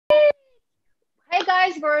Hey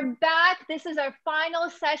guys, we're back. This is our final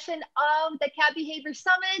session of the Cat Behavior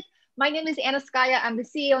Summit. My name is Skaya. I'm the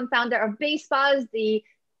CEO and founder of Basepaws, the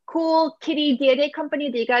cool kitty DNA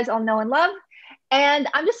company that you guys all know and love. And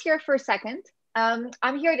I'm just here for a second.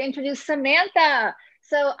 I'm here to introduce Samantha.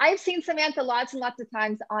 So I've seen Samantha lots and lots of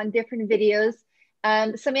times on different videos.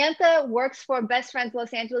 Samantha works for Best Friends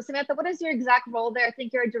Los Angeles. Samantha, what is your exact role there? I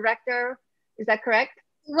think you're a director. Is that correct?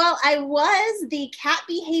 Well, I was the cat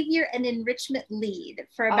behavior and enrichment lead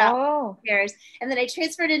for about years. And then I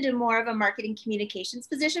transferred into more of a marketing communications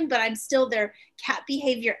position, but I'm still their cat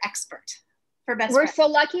behavior expert for Best We're Friends. so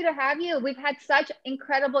lucky to have you. We've had such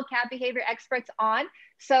incredible cat behavior experts on.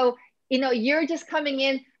 So, you're just coming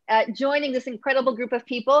in, joining this incredible group of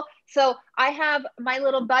people. So I have my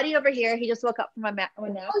little buddy over here. He just woke up from a nap.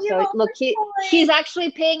 So look, he's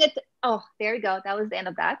actually paying it. Oh, there we go. That was the end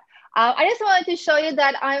of that. I just wanted to show you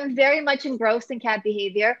that I'm very much engrossed in cat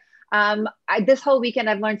behavior. This whole weekend,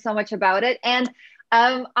 I've learned so much about it. And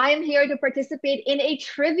I'm here to participate in a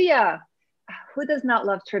trivia. Who does not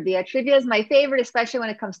love trivia? Trivia is my favorite, especially when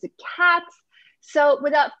it comes to cats. So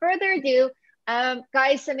without further ado,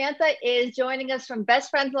 guys, Samantha is joining us from Best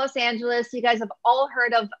Friends Los Angeles. You guys have all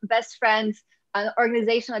heard of Best Friends, an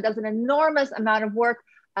organization that does an enormous amount of work.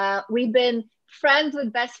 We've been friends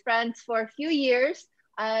with Best Friends for a few years.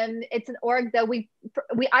 It's an org that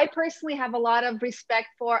I personally have a lot of respect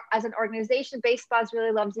for as an organization. Basepaws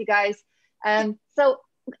really loves you guys. So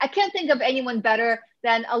I can't think of anyone better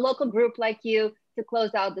than a local group like you to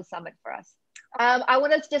close out the summit for us. I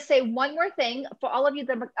want to just say one more thing for all of you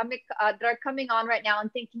that are coming on right now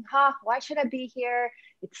and thinking, why should I be here?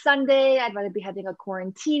 It's Sunday. I'd rather be having a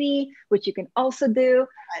quarantini, which you can also do.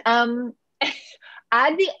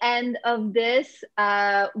 At the end of this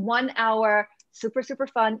 1 hour super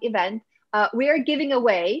fun event, we are giving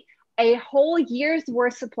away a whole year's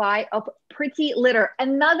worth supply of Pretty Litter,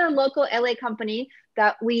 another local LA company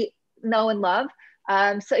that we know and love.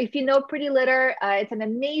 So if you know Pretty Litter, it's an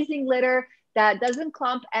amazing litter that doesn't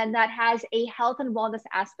clump and that has a health and wellness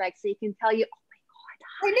aspect. So you can tell you,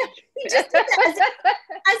 oh my God. I know. He just did that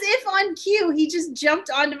as if on cue. He just jumped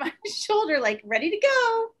onto my shoulder, like ready to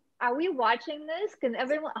go. Are we watching this? Can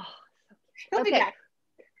everyone? He'll be back.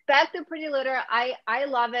 Back to Pretty Litter. I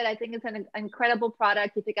love it. I think it's an incredible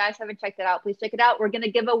product. If you guys haven't checked it out, please check it out. We're going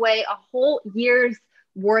to give away a whole year's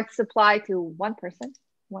worth supply to one person.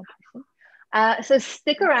 So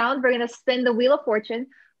stick around. We're going to spin the Wheel of Fortune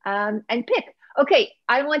and pick. Okay,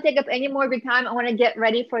 I don't want to take up any more of your time. I want to get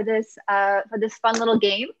ready for this fun little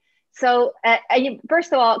game. So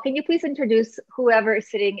first of all, can you please introduce whoever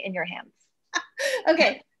is sitting in your hands?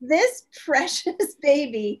 Okay, this precious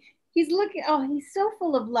baby. He's he's so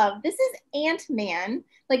full of love. This is Ant-Man,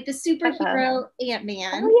 like the superhero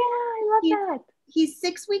Ant-Man. Oh yeah, I love that. He's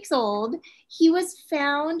 6 weeks old. He was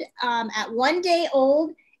found at 1 day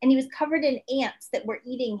old, and he was covered in ants that were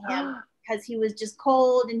eating him because he was just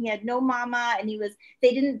cold and he had no mama, and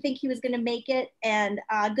they didn't think he was going to make it. And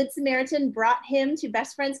Good Samaritan brought him to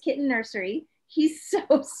Best Friends Kitten Nursery. He's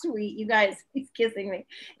so sweet, you guys. He's kissing me.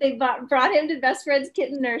 They brought him to Best Friends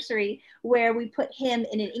Kitten Nursery, where we put him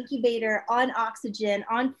in an incubator on oxygen,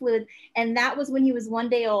 on fluids. And that was when he was 1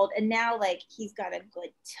 day old. And now, he's got a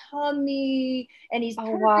good tummy and he's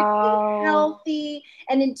perfectly healthy.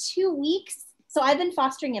 And in 2 weeks, so I've been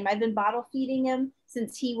fostering him. I've been bottle feeding him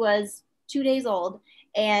since he was 2 days old.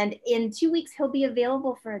 And in 2 weeks, he'll be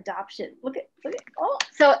available for adoption. Look at.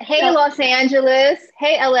 So, hey, Los Angeles.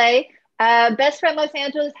 Hey, LA. Best Friend Los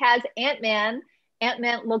Angeles has Ant-Man.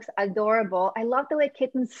 Ant-Man looks adorable. I love the way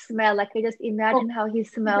kittens smell. I just imagine how he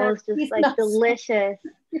smells, smells delicious.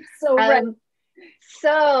 You're so right.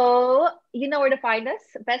 So you know where to find us,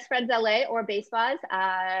 Best Friends LA or Basepaws.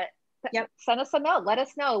 Yep. Send us a note. Let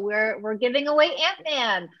us know. We're giving away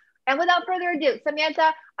Ant-Man. And without further ado,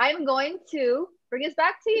 Samantha, I'm going to bring us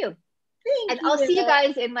back to you. I'll see you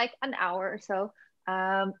guys in an hour or so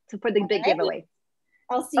for the big giveaway.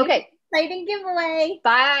 I'll see you. Okay. Exciting giveaway.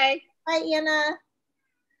 Bye. Bye, Anna.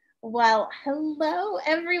 Well, hello,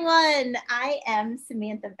 everyone. I am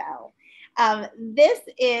Samantha Bell. This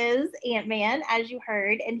is Ant-Man, as you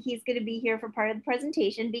heard, and he's going to be here for part of the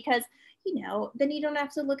presentation because, then you don't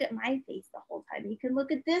have to look at my face the whole time. You can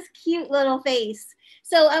look at this cute little face.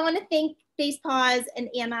 So I want to thank Basepaws and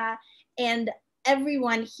Anna and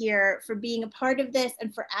everyone here for being a part of this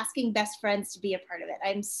and for asking Best Friends to be a part of it.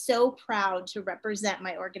 I'm so proud to represent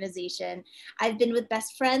my organization. I've been with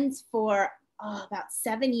Best Friends for about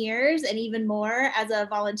 7 years and even more as a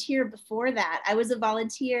volunteer before that. I was a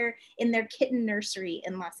volunteer in their kitten nursery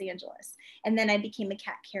in Los Angeles. And then I became a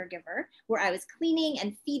cat caregiver where I was cleaning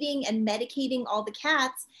and feeding and medicating all the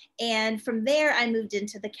cats. And from there, I moved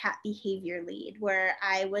into the cat behavior lead, where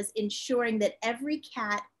I was ensuring that every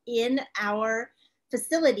cat in our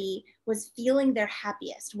facility was feeling their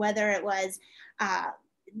happiest, whether it was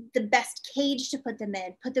the best cage to put them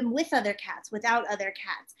in, put them with other cats, without other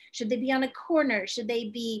cats. Should they be on a corner? Should they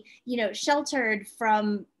be, sheltered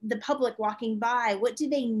from the public walking by? What do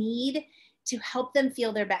they need to help them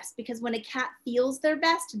feel their best? Because when a cat feels their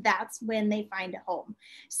best, that's when they find a home.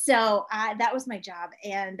 So that was my job.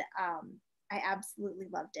 And I absolutely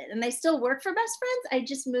loved it. And I still work for Best Friends. I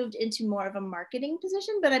just moved into more of a marketing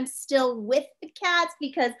position, but I'm still with the cats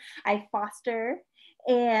because I foster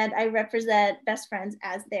and I represent Best Friends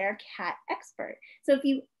as their cat expert. So if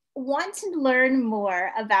you want to learn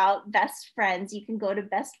more about Best Friends, you can go to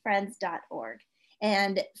bestfriends.org.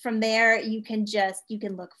 And from there, you can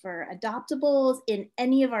look for adoptables in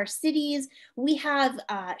any of our cities. We have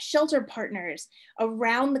shelter partners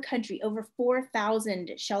around the country, over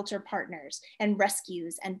 4,000 shelter partners and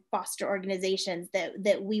rescues and foster organizations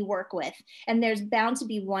that we work with. And there's bound to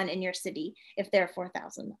be one in your city if there are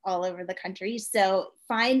 4,000 all over the country. So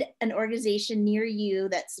find an organization near you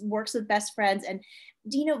that works with Best Friends and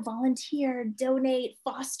volunteer, donate,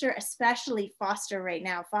 foster, especially foster right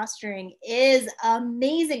now. Fostering is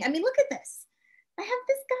amazing. I mean, look at this. I have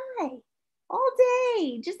this guy all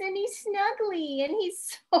day, and he's snuggly and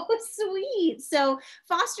he's so sweet. So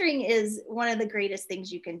fostering is one of the greatest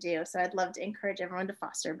things you can do. So I'd love to encourage everyone to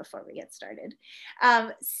foster before we get started.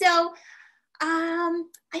 I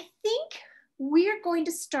think we're going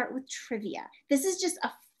to start with trivia. This is just a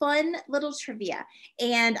fun little trivia.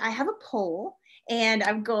 And I have a poll. And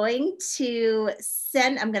I'm going to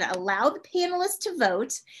allow the panelists to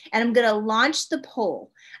vote, and I'm going to launch the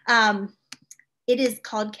poll. It is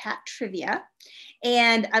called Cat Trivia.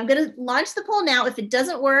 And I'm going to launch the poll now. If it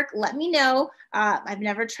doesn't work, let me know. I've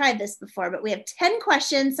never tried this before, but we have 10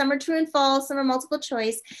 questions. Some are true and false, some are multiple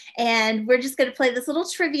choice. And we're just going to play this little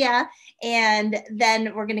trivia. And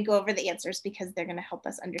then we're going to go over the answers because they're going to help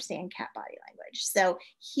us understand cat body language. So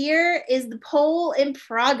here is the poll in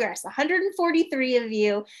progress. 143 of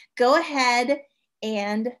you. Go ahead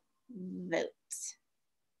and vote.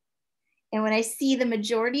 And when I see the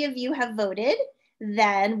majority of you have voted,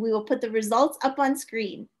 then we will put the results up on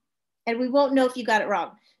screen. And we won't know if you got it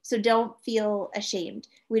wrong. So don't feel ashamed.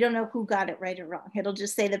 We don't know who got it right or wrong. It'll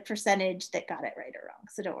just say the percentage that got it right or wrong.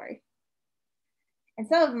 So don't worry. And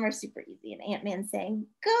some of them are super easy. And Ant-Man's saying,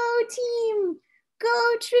 go team,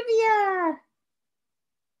 go trivia.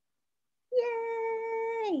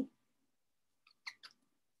 Yay.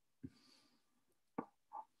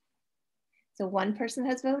 So one person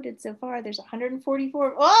has voted so far. There's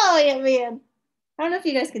 144. Oh, Ant-Man. I don't know if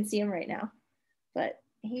you guys can see him right now, but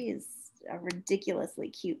he is a ridiculously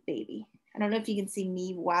cute baby. I don't know if you can see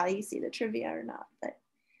me while you see the trivia or not, but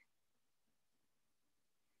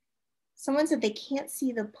someone said they can't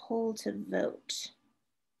see the poll to vote.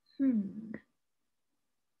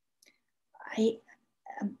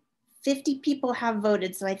 50 people have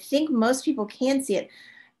voted, so I think most people can see it.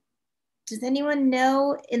 Does anyone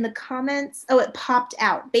know in the comments? Oh, it popped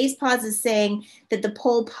out. Basepaws is saying that the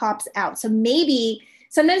poll pops out. So maybe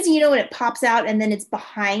sometimes, when it pops out and then it's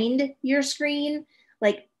behind your screen,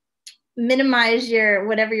 like minimize your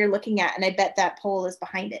whatever you're looking at. And I bet that poll is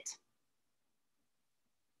behind it.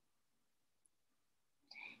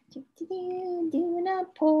 Doing a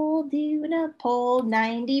poll.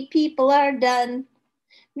 90 people are done.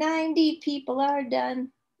 90 people are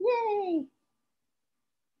done. Yay.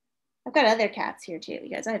 I've got other cats here too, you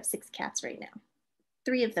guys. I have 6 cats right now.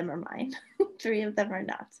 3 of them are mine. 3 of them are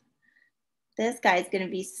not. This guy's gonna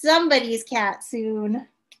be somebody's cat soon.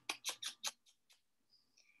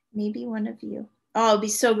 Maybe one of you. Oh, it'd be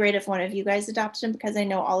so great if one of you guys adopted him because I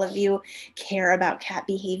know all of you care about cat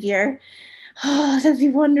behavior. Oh, that'd be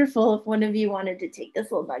wonderful if one of you wanted to take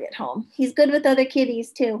this little nugget home. He's good with other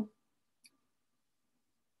kitties too.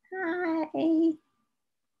 Hi.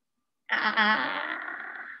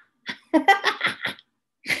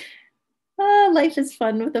 Oh, life is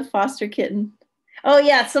fun with a foster kitten. Oh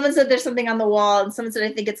yeah, someone said there's something on the wall and someone said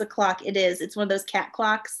I think it's a clock. It is. It's one of those cat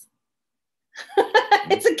clocks.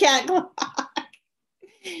 It's a cat clock.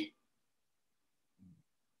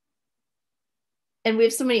 And we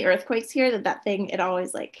have so many earthquakes here that thing, it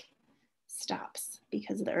always like stops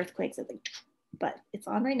because of the earthquakes. I think, but it's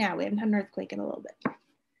on right now. We haven't had an earthquake in a little bit.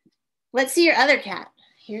 Let's see your other cat.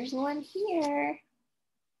 Here's one here.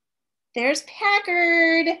 There's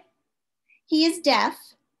Packard. He is deaf.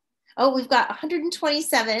 Oh, we've got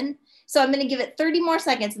 127. So I'm going to give it 30 more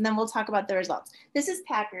seconds and then we'll talk about the results. This is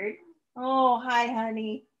Packard. Oh, hi,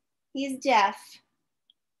 honey. He's deaf.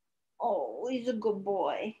 Oh, he's a good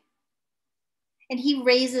boy. And he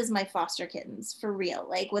raises my foster kittens for real.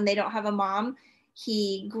 Like when they don't have a mom,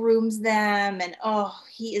 he grooms them and oh,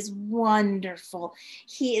 he is wonderful.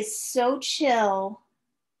 He is so chill.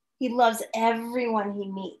 He loves everyone he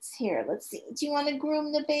meets. Here, let's see. Do you want to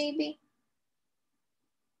groom the baby?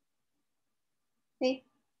 See?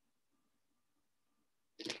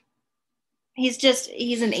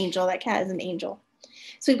 He's an angel. That cat is an angel.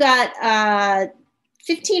 So we've got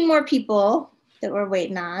 15 more people that we're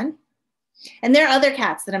waiting on. And there are other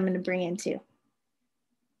cats that I'm going to bring in too.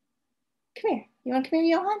 Come here. You want to come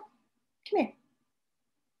here, Johan? Come here.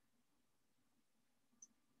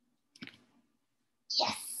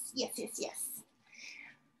 Yes, yes, yes, yes.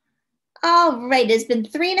 All right, it's been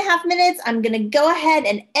 3.5 minutes. I'm going to go ahead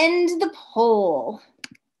and end the poll.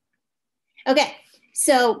 Okay,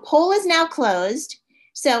 so poll is now closed.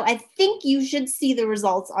 So I think you should see the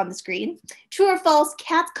results on the screen. True or false,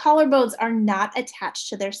 cats' collarbones are not attached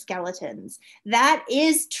to their skeletons. That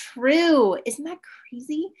is true. Isn't that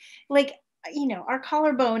crazy? Like, you know, our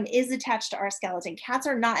collarbone is attached to our skeleton. Cats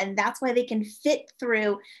are not, and that's why they can fit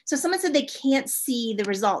through. So someone said they can't see the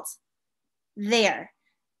results. There.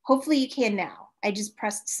 Hopefully you can now. I just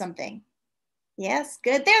pressed something. Yes,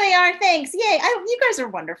 good. There they are. Thanks. Yay. You guys are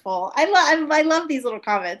wonderful. I love these little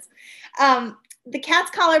comments. The cat's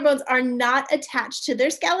collarbones are not attached to their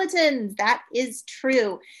skeletons. That is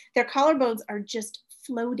true. Their collarbones are just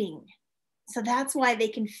floating. So that's why they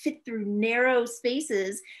can fit through narrow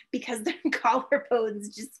spaces because their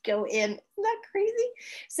collarbones just go in. Isn't that crazy?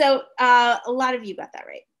 So a lot of you got that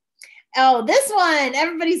right. Oh, this one,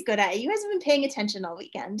 everybody's good at it. You guys have been paying attention all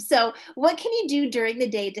weekend. So what can you do during the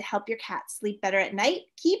day to help your cat sleep better at night?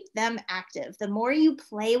 Keep them active. The more you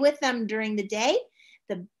play with them during the day,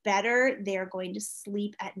 the better they're going to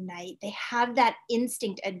sleep at night. They have that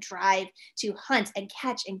instinct and drive to hunt and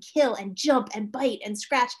catch and kill and jump and bite and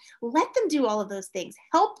scratch. Let them do all of those things.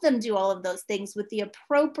 Help them do all of those things with the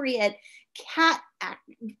appropriate cat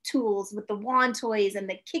tools, with the wand toys and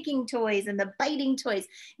the kicking toys and the biting toys.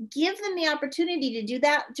 Give them the opportunity to do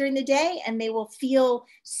that during the day, and they will feel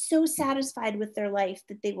so satisfied with their life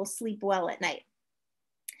that they will sleep well at night.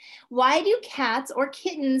 Why do cats or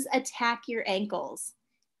kittens attack your ankles?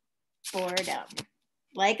 Boredom.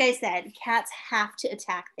 Like I said, cats have to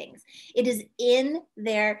attack things. It is in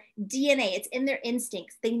their DNA. It's in their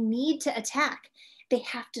instincts. They need to attack. They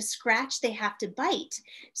have to scratch. They have to bite.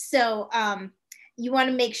 So you want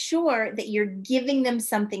to make sure that you're giving them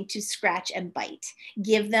something to scratch and bite.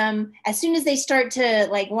 Give them, as soon as they start to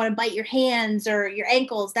like want to bite your hands or your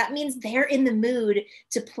ankles, that means they're in the mood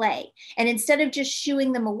to play. And instead of just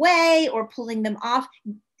shooing them away or pulling them off,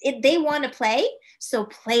 they want to play, so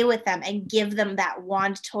play with them and give them that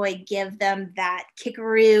wand toy, give them that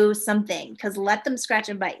kickaroo, something, because let them scratch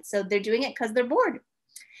and bite. So they're doing it because they're bored.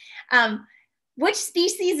 Which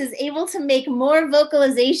species is able to make more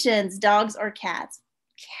vocalizations, dogs or cats?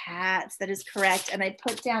 Cats, that is correct. And I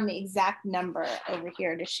put down the exact number over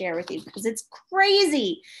here to share with you because it's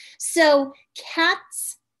crazy. So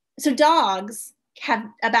dogs have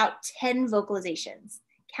about 10 vocalizations.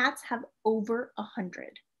 Cats have over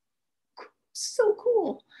 100. So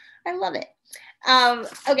cool. I love it.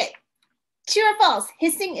 Okay. True or false?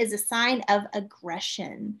 Hissing is a sign of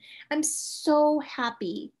aggression. I'm so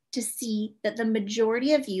happy to see that the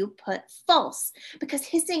majority of you put false, because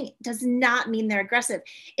hissing does not mean they're aggressive.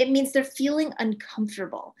 It means they're feeling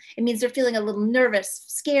uncomfortable. It means they're feeling a little nervous,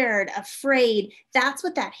 scared, afraid. That's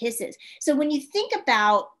what that hiss is. So when you think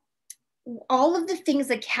about all of the things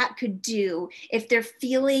a cat could do if they're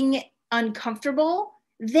feeling uncomfortable,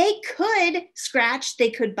 they could scratch, they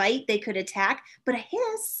could bite, they could attack, but a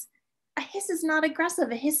hiss is not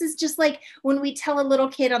aggressive. A hiss is just like when we tell a little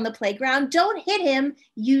kid on the playground, don't hit him,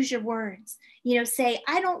 use your words. You know, say,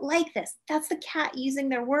 I don't like this. That's the cat using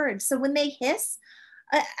their words. So when they hiss,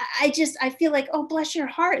 I feel like, oh, bless your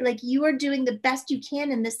heart. Like you are doing the best you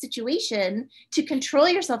can in this situation to control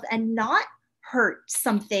yourself and not hurt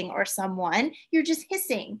something or someone. You're just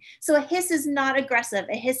hissing. So a hiss is not aggressive.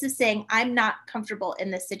 A hiss is saying, I'm not comfortable in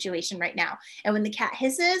this situation right now. And when the cat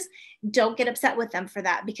hisses, don't get upset with them for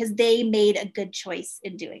that because they made a good choice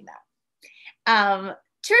in doing that.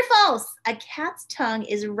 True or false? A cat's tongue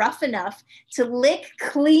is rough enough to lick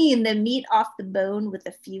clean the meat off the bone with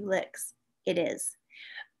a few licks. It is.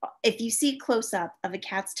 If you see close up of a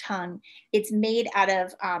cat's tongue, it's made out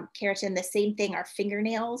of keratin, the same thing our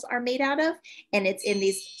fingernails are made out of. And it's in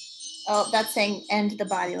these, Oh, that's saying end the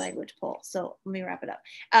body language poll. So let me wrap it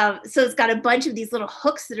up. So it's got a bunch of these little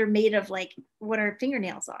hooks that are made of like what our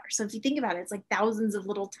fingernails are. So if you think about it, it's like thousands of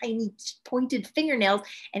little tiny pointed fingernails,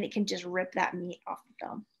 and it can just rip that meat off the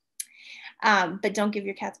bone. But don't give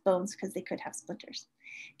your cats bones because they could have splinters.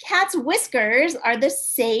 Cats' whiskers are the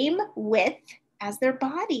same width as their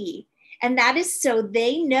body. And that is so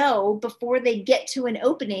they know before they get to an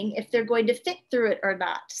opening if they're going to fit through it or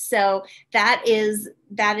not. So that is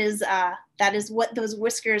what those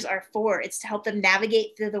whiskers are for. It's to help them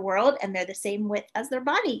navigate through the world, and they're the same width as their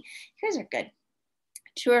body. You guys are good.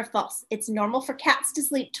 True or false? It's normal for cats to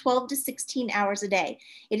sleep 12 to 16 hours a day.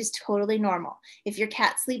 It is totally normal. If your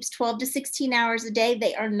cat sleeps 12 to 16 hours a day,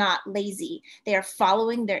 they are not lazy. They are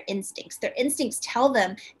following their instincts. Their instincts tell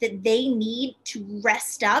them that they need to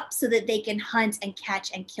rest up so that they can hunt and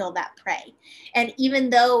catch and kill that prey. And even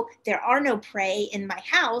though there are no prey in my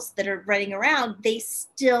house that are running around, they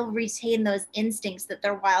still retain those instincts that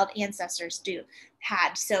their wild ancestors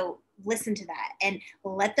had. So listen to that and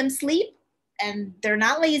let them sleep. And they're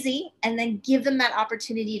not lazy, and then give them that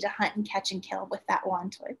opportunity to hunt and catch and kill with that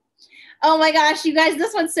wand toy. Oh my gosh, you guys,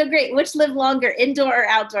 this one's so great. Which live longer, indoor or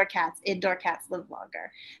outdoor cats? Indoor cats live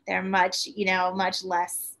longer. They're much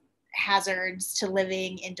less hazards to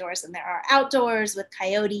living indoors than there are outdoors with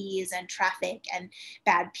coyotes and traffic and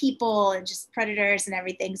bad people and just predators and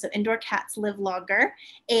everything. So indoor cats live longer,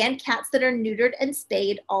 and cats that are neutered and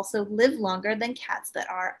spayed also live longer than cats that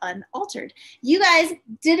are unaltered. You guys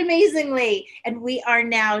did amazingly, and we are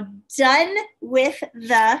now done with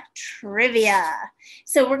the trivia.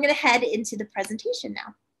 So we're going to head into the presentation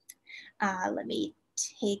now. Let me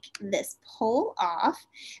take this poll off.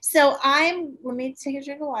 So let me take a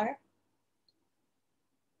drink of water.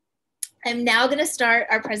 I'm now going to start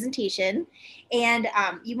our presentation, and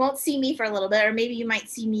you won't see me for a little bit, or maybe you might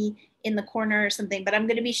see me in the corner or something, but I'm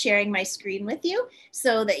going to be sharing my screen with you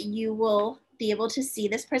so that you will be able to see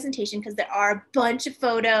this presentation, because there are a bunch of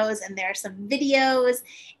photos and there are some videos,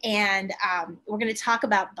 and we're going to talk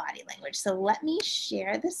about body language. So let me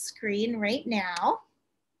share the screen right now.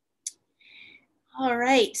 All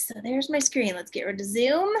right, so there's my screen. Let's get rid of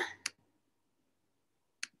Zoom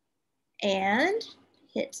and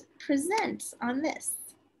hit present on this.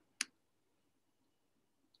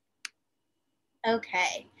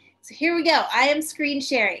 Okay, so here we go. I am screen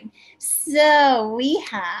sharing. So we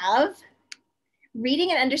have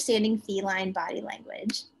reading and understanding feline body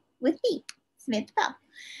language with me, Samantha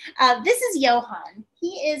Bell. This is Johan.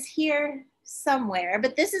 He is here somewhere,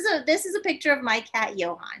 but this is a picture of my cat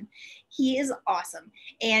Johan. He is awesome,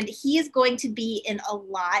 and he is going to be in a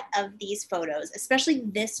lot of these photos, especially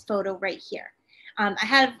this photo right here. I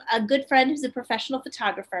have a good friend who's a professional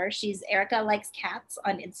photographer. She's Erica Likes Cats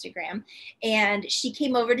on Instagram, and she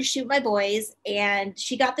came over to shoot my boys, and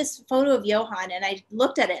she got this photo of Johan, and I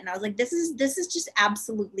looked at it and I was like, this is just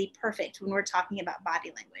absolutely perfect when we're talking about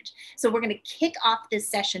body language. So we're going to kick off this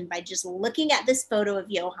session by just looking at this photo of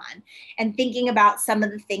Johan and thinking about some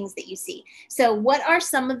of the things that you see. So what are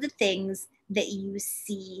some of the things that you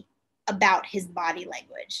see about his body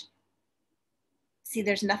language? See,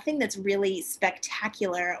 there's nothing that's really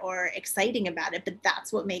spectacular or exciting about it, but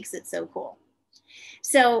that's what makes it so cool.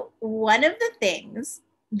 So one of the things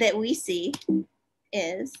that we see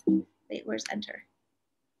is, wait, where's enter?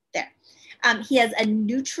 There. He has a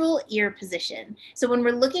neutral ear position. So when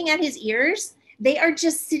we're looking at his ears, they are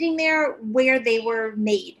just sitting there where they were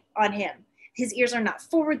made on him. His ears are not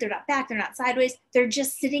forward, they're not back, they're not sideways. They're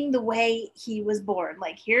just sitting the way he was born.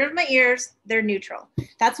 Like, here are my ears, they're neutral.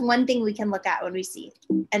 That's one thing we can look at when we see.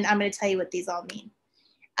 And I'm going to tell you what these all mean.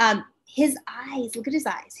 His eyes, look at his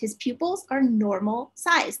eyes. His pupils are normal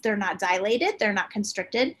size. They're not dilated, they're not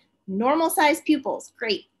constricted. Normal size pupils,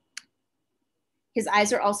 great. His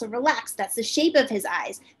eyes are also relaxed. That's the shape of his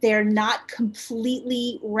eyes. They're not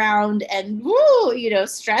completely round and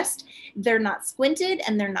stressed. They're not squinted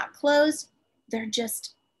and they're not closed. They're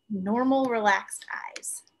just normal, relaxed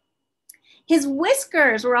eyes. His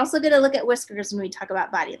whiskers, we're also going to look at whiskers when we talk about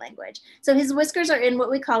body language. So his whiskers are in what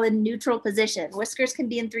we call a neutral position. Whiskers can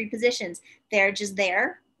be in 3 positions. They're just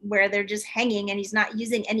there, where they're just hanging and he's not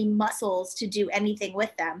using any muscles to do anything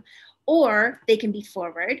with them. Or they can be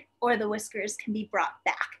forward, or the whiskers can be brought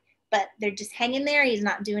back, but they're just hanging there. He's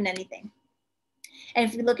not doing anything. And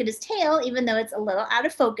if you look at his tail, even though it's a little out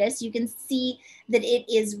of focus, you can see that it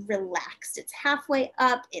is relaxed. It's halfway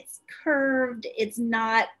up, it's curved, it's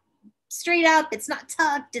not straight up, it's not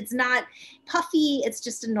tucked, it's not puffy, it's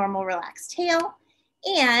just a normal relaxed tail.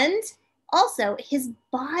 And also his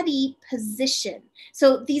body position.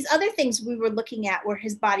 So these other things we were looking at were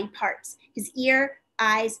his body parts, his ear,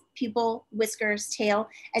 eyes, pupil, whiskers, tail.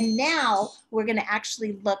 And now we're going to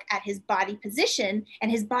actually look at his body position,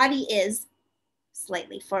 and his body is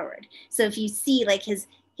slightly forward. So if you see like his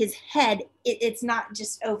head, it's not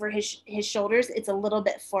just over his shoulders, it's a little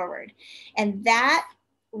bit forward. And that,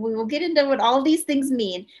 we will get into what all these things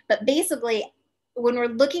mean, but basically when we're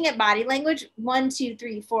looking at body language, 1, 2,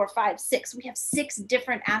 3, 4, 5, 6, we have 6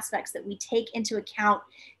 different aspects that we take into account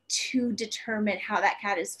to determine how that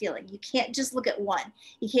cat is feeling. You can't just look at one.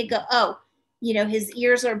 You can't go, oh, you know, his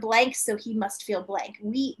ears are blank, so he must feel blank.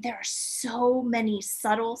 There are so many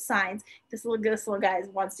subtle signs. This little guy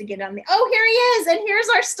wants to get on the, oh, here he is, and here's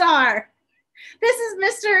our star. This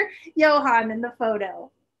is Mr. Johan in the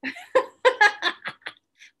photo.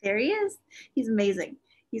 There he is. He's amazing.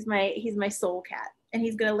 He's my soul cat, and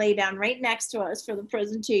he's gonna lay down right next to us for the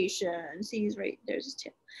presentation. See, he's right there's his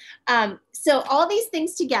tail. So all these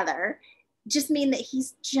things together just mean that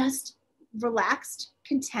he's just relaxed,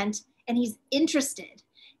 content, and he's interested,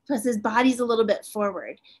 because his body's a little bit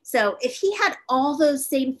forward. So if he had all those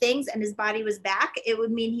same things and his body was back, it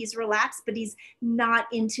would mean he's relaxed, but he's not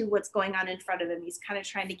into what's going on in front of him. He's kind of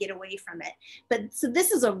trying to get away from it. But so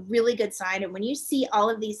this is a really good sign. And when you see all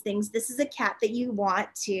of these things, this is a cat that you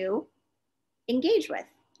want to engage with.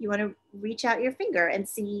 You want to reach out your finger and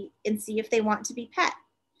see if they want to be pet.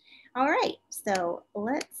 All right, so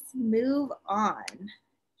let's move on.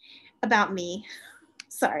 About me.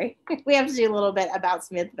 Sorry, we have to do a little bit about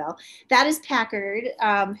Samantha Bell. That is Packard,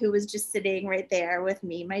 who was just sitting right there with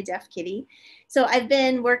me, my deaf kitty. So I've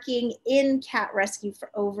been working in cat rescue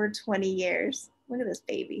for over 20 years. Look at this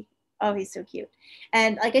baby. Oh, he's so cute.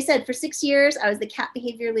 And like I said, for 6 years, I was the cat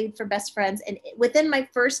behavior lead for Best Friends. And within my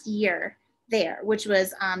first year there, which was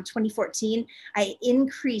 2014, I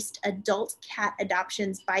increased adult cat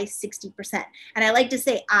adoptions by 60%. And I like to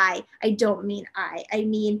say I don't mean I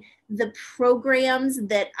mean the programs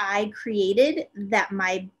that I created, that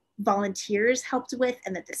my volunteers helped with,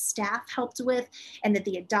 and that the staff helped with, and that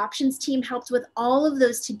the adoptions team helped with, all of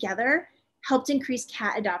those together helped increase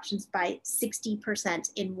cat adoptions by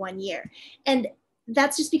 60% in 1 year. And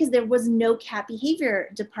that's just because there was no cat behavior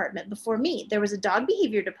department before me. There was a dog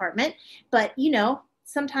behavior department, but you know,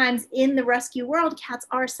 sometimes in the rescue world, cats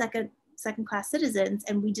are second class citizens,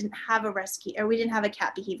 and we didn't have a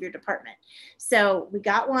cat behavior department. So we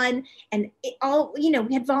got one, and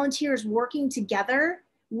we had volunteers working together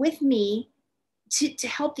with me to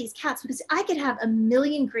help these cats, because I could have a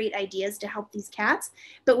million great ideas to help these cats,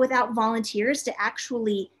 but without volunteers to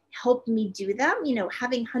actually help me do them, you know,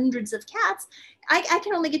 having hundreds of cats, I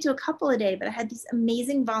can only get to a couple a day, but I had these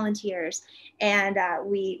amazing volunteers, and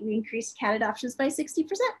we increased cat adoptions by 60%.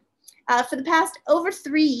 For the past over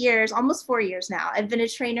 3 years, almost 4 years now, I've been a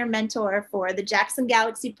trainer mentor for the Jackson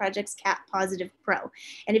Galaxy Project's Cat Positive Pro.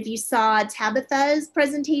 And if you saw Tabitha's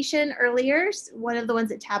presentation earlier, one of the ones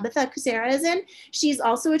that Tabitha Kusera is in, she's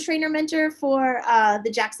also a trainer mentor for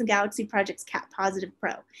the Jackson Galaxy Project's Cat Positive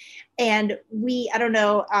Pro. And I don't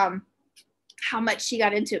know how much she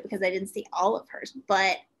got into it, because I didn't see all of hers,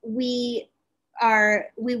 but we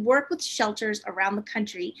work with shelters around the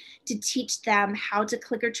country to teach them how to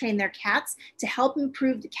clicker train their cats to help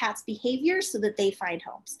improve the cat's behavior so that they find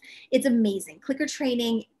homes. It's amazing. Clicker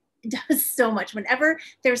training does so much. Whenever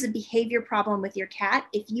there's a behavior problem with your cat,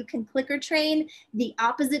 if you can clicker train the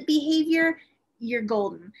opposite behavior, you're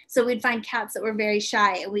golden. So we'd find cats that were very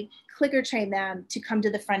shy, and we clicker train them to come to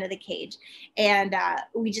the front of the cage. And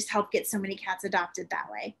we just help get so many cats adopted that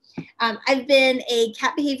way. I've been a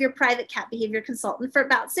private cat behavior consultant for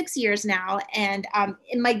about 6 years now. And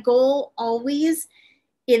my goal always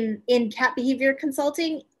in cat behavior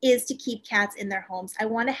consulting is to keep cats in their homes. I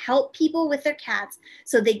want to help people with their cats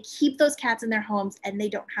so they keep those cats in their homes and they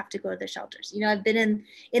don't have to go to the shelters. You know, I've been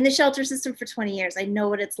in the shelter system for 20 years. I know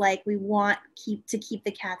what it's like. We want to keep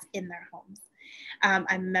the cats in their homes. I'm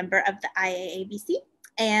a member of the IAABC.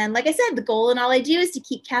 And like I said, the goal and all I do is to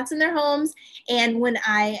keep cats in their homes. And when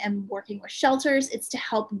I am working with shelters, it's to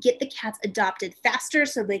help get the cats adopted faster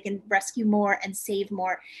so they can rescue more and save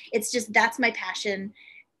more. It's just, that's my passion.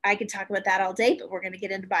 I could talk about that all day, but we're going to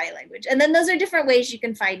get into body language. And then those are different ways you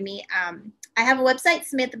can find me. I have a website,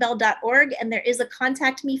 samanthbell.org, and there is a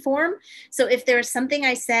contact me form. So if there's something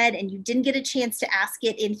I said and you didn't get a chance to ask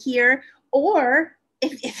it in here, or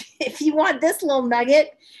if you want this little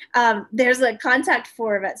nugget, there's a contact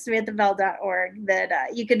form at samanthbell.org that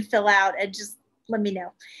you can fill out and just let me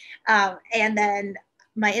know. And then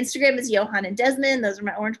my Instagram is Johan and Desmond. Those are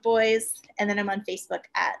my orange boys. And then I'm on Facebook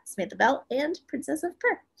at Samantha Bell and Princess of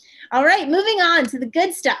Purr. All right, moving on to the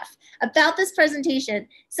good stuff about this presentation.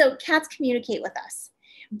 So cats communicate with us.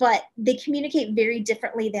 but they communicate very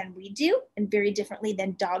differently than we do and very differently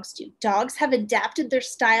than dogs do. Dogs have adapted their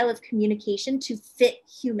style of communication to fit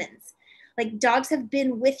humans. Like dogs have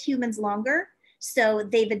been with humans longer, so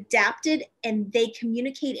they've adapted and they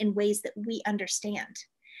communicate in ways that we understand.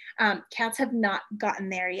 Cats have not gotten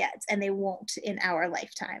there yet, and they won't in our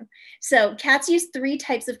lifetime. So cats use 3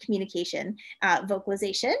 types of communication: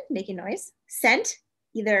 vocalization, making noise; scent,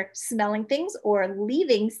 either smelling things or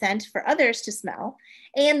leaving scent for others to smell;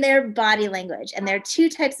 and their body language. And there are 2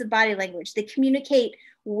 types of body language. They communicate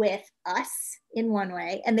with us in one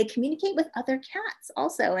way, and they communicate with other cats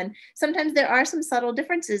also. And sometimes there are some subtle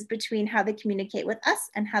differences between how they communicate with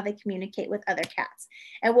us and how they communicate with other cats.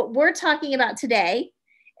 And what we're talking about today,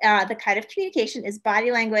 the kind of communication, is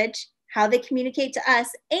body language, how they communicate to us,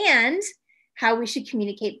 and how we should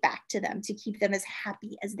communicate back to them to keep them as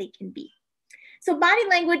happy as they can be. So body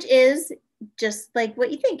language is just like what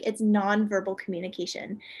you think. It's nonverbal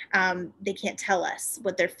communication. They can't tell us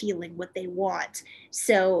what they're feeling, what they want.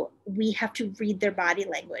 So we have to read their body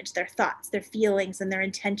language. Their thoughts, their feelings, and their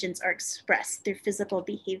intentions are expressed through physical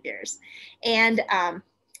behaviors. And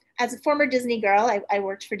as a former Disney girl, I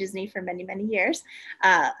worked for Disney for many, many years.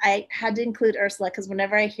 I had to include Ursula because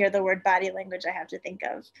whenever I hear the word body language, I have to think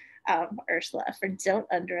of Ursula, for don't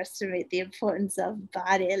underestimate the importance of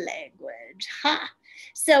body language. Ha!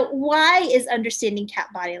 So why is understanding cat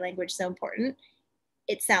body language so important?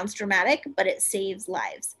 It sounds dramatic, but it saves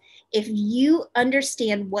lives. If you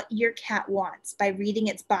understand what your cat wants by reading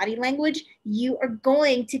its body language, you are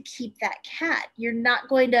going to keep that cat. You're not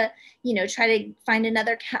going to, try to find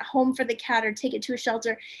another cat home for the cat or take it to a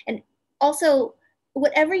shelter. And also,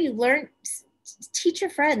 whatever you learn, teach your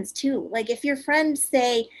friends too. Like if your friends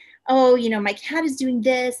say, oh, my cat is doing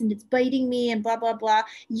this and it's biting me and blah, blah, blah.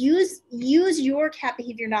 Use your cat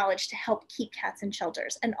behavior knowledge to help keep cats in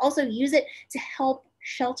shelters, and also use it to help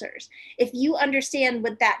shelters. If you understand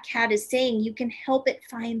what that cat is saying, you can help it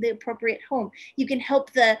find the appropriate home. You can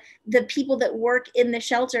help the people that work in the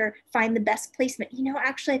shelter find the best placement.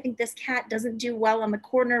 Actually, I think this cat doesn't do well on the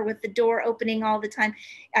corner with the door opening all the time.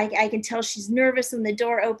 I can tell she's nervous when the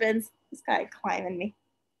door opens. This guy climbing me.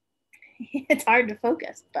 It's hard to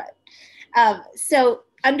focus, but so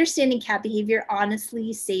understanding cat behavior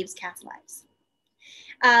honestly saves cats' lives.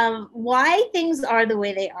 Why things are the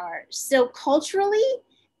way they are. So culturally,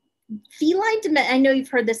 feline dementia, I know you've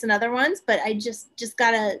heard this in other ones, but I just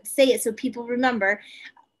gotta say it so people remember.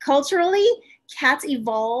 Culturally, cats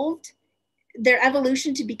evolved. Their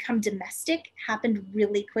evolution to become domestic happened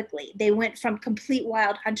really quickly. They went from complete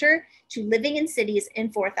wild hunter to living in cities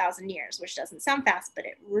in 4,000 years, which doesn't sound fast, but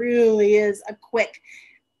it really is a quick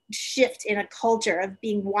shift in a culture of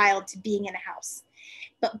being wild to being in a house.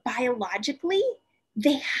 But biologically,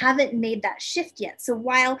 they haven't made that shift yet. So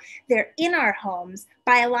while they're in our homes,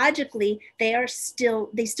 biologically, they still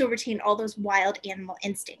retain all those wild animal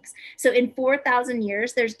instincts. So in 4,000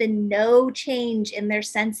 years, there's been no change in their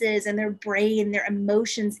senses and their brain, their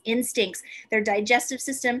emotions, instincts, their digestive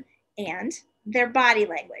system, and their body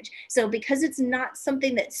language. So because it's not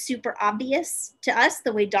something that's super obvious to us,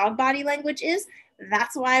 the way dog body language is,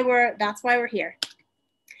 that's why we're here.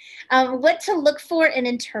 What to look for and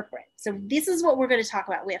interpret. So this is what we're going to talk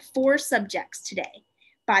about. We have 4 subjects today: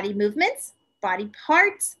 body movements, body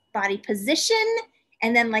parts, body position,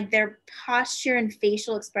 and then like their posture and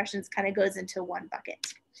facial expressions kind of goes into one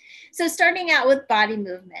bucket. So starting out with body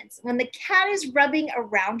movements. When the cat is rubbing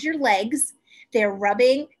around your legs, they're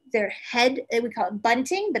rubbing their head, we call it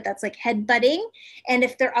bunting, but that's like head butting. And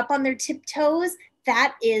if they're up on their tiptoes,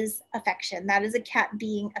 that is affection. That is a cat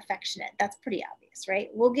being affectionate. That's pretty obvious, right?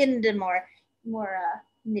 We'll get into more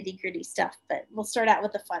nitty gritty stuff, but we'll start out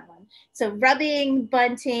with a fun one. So rubbing,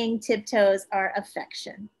 bunting, tiptoes are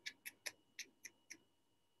affection.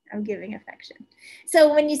 I'm giving affection.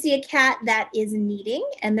 So when you see a cat that is kneading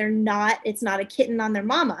and it's not a kitten on their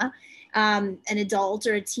mama, an adult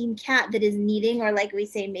or a teen cat that is kneading, or like we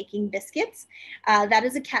say, making biscuits, that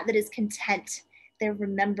is a cat that is content. They're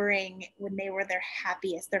remembering when they were their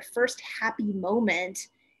happiest. Their first happy moment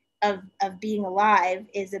of being alive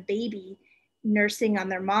is a baby nursing on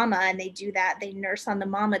their mama, and they do that. They nurse on the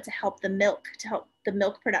mama to help the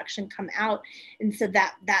milk production come out. And so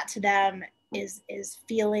that to them is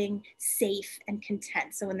feeling safe and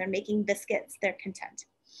content. So when they're making biscuits, they're content.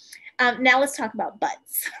 Now let's talk about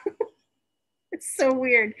butts. It's so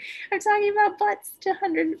weird. I'm talking about butts to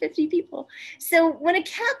 150 people. So when a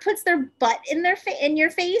cat puts their butt in your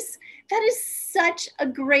face, that is such a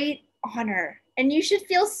great honor. And you should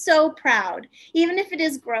feel so proud. Even if it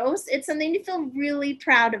is gross, it's something to feel really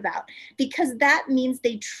proud about, because that means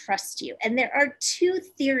they trust you. And there are two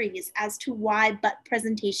theories as to why butt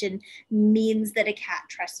presentation means that a cat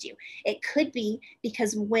trusts you. It could be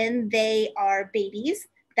because when they are babies,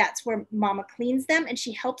 that's where mama cleans them and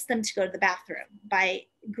she helps them to go to the bathroom by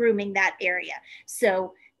grooming that area.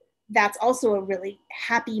 So that's also a really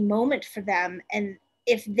happy moment for them. And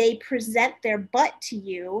if they present their butt to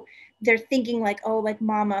you, they're thinking like, oh, like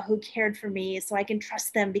mama who cared for me, so I can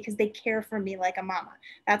trust them because they care for me like a mama.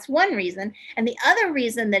 That's one reason. And the other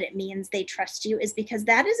reason that it means they trust you is because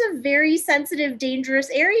that is a very sensitive, dangerous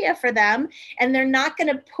area for them. And they're not going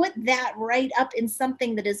to put that right up in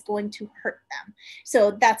something that is going to hurt them.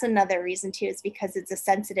 So that's another reason too, is because it's a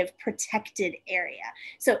sensitive, protected area.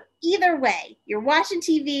 So either way, you're watching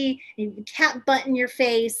TV, and you have a cat butt in your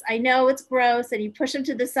face. I know it's gross and you push them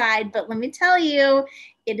to the side, but let me tell you,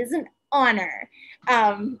 it is an honor.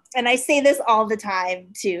 And I say this all the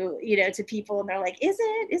time to people, and they're like, is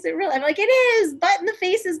it real? I'm like, it is. Butt in the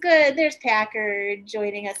face is good. There's Packer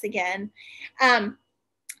joining us again. And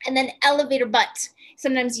then elevator butt.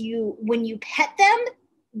 Sometimes when you pet them,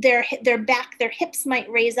 their hips might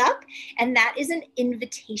raise up, and that is an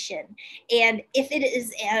invitation. And if it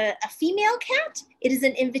is a female cat, it is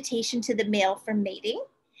an invitation to the male for mating.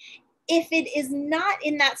 If it is not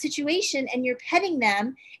in that situation and you're petting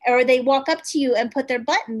them, or they walk up to you and put their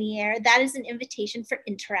butt in the air, that is an invitation for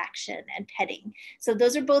interaction and petting. So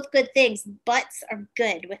those are both good things. Butts are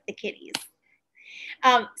good with the kitties.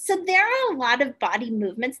 So there are a lot of body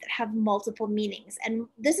movements that have multiple meanings. And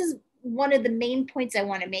this is one of the main points I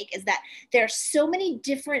want to make, is that there are so many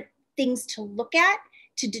different things to look at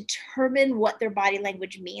to determine what their body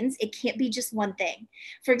language means. It can't be just one thing.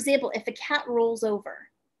 For example, if a cat rolls over,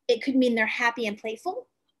 it could mean they're happy and playful,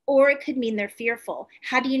 or it could mean they're fearful.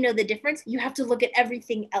 How do you know the difference? You have to look at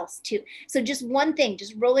everything else too. So just one thing,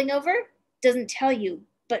 just rolling over, doesn't tell you.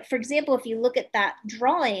 But for example, if you look at that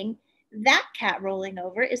drawing, that cat rolling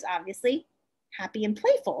over is obviously happy and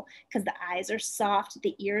playful, because the eyes are soft,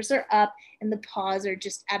 the ears are up, and the paws are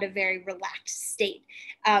just at a very relaxed state.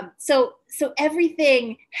 So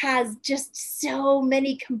everything has just so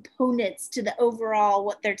many components to the overall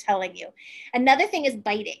what they're telling you. Another thing is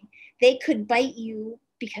biting. They could bite you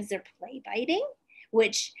because they're play biting,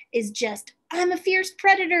 which is just, I'm a fierce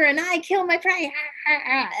predator and I kill my prey,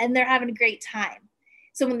 and they're having a great time.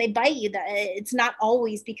 So when they bite you, it's not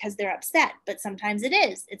always because they're upset, but sometimes it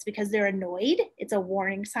is. It's because they're annoyed. It's a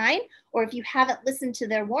warning sign. Or if you haven't listened to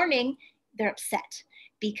their warning, they're upset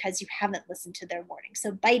because you haven't listened to their warning.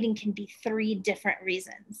 So biting can be 3 different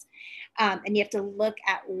reasons. And you have to look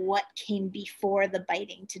at what came before the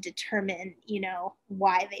biting to determine,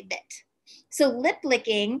 why they bit. So lip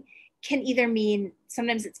licking can either mean,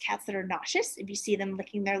 sometimes it's cats that are nauseous. If you see them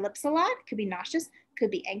licking their lips a lot, it could be nauseous,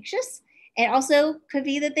 could be anxious. It also could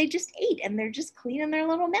be that they just ate and they're just cleaning their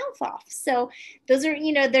little mouth off. So those are,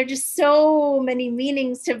 there are just so many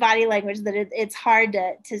meanings to body language that it's hard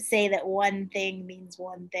to say that one thing means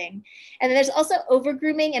one thing. And then there's also over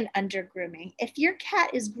grooming and under grooming. If your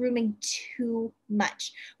cat is grooming too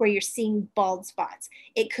much, where you're seeing bald spots,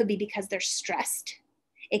 it could be because they're stressed.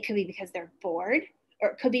 It could be because they're bored. Or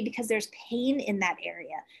it could be because there's pain in that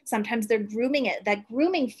area. Sometimes they're grooming it. That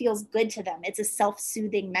grooming feels good to them. It's a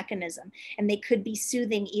self-soothing mechanism. And they could be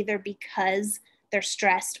soothing either because they're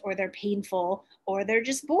stressed, or they're painful, or they're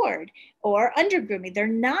just bored. Or under grooming. They're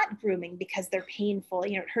not grooming because they're painful.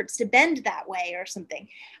 It hurts to bend that way or something.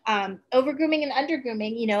 Over grooming and under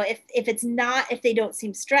grooming, if they don't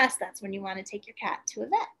seem stressed, that's when you want to take your cat to a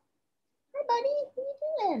vet. Hi, buddy. What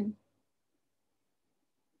are you doing?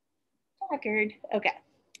 Okay.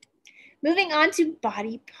 Moving on to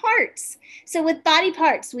body parts. So with body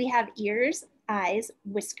parts, we have ears, eyes,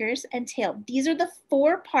 whiskers, and tail. These are the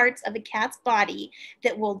 4 parts of a cat's body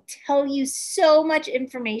that will tell you so much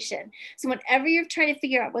information. So whenever you're trying to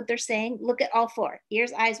figure out what they're saying, look at all 4: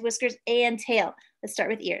 ears, eyes, whiskers, and tail. Let's start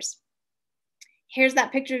with ears. Here's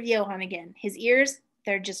that picture of Johan again. His ears,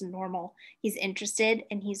 they're just normal. He's interested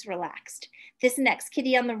and he's relaxed. This next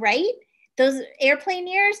kitty on the right, those airplane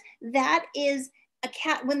ears, that is a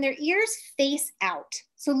cat when their ears face out.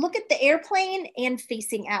 So look at the airplane and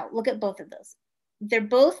facing out. Look at both of those. They're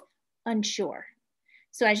both unsure.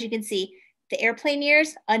 So as you can see, the airplane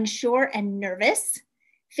ears, unsure and nervous.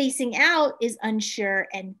 Facing out is unsure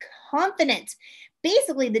and confident.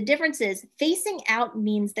 Basically, the difference is facing out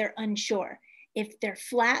means they're unsure. If they're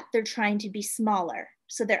flat, they're trying to be smaller.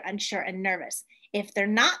 So they're unsure and nervous. If they're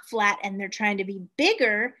not flat and they're trying to be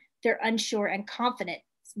bigger, they're unsure and confident.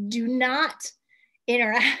 Do not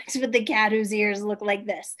interact with the cat whose ears look like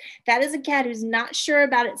this. That is a cat who's not sure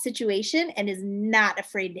about its situation and is not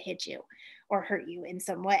afraid to hit you or hurt you in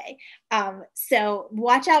some way. So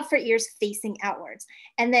watch out for ears facing outwards.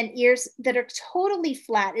 And then ears that are totally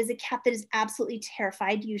flat is a cat that is absolutely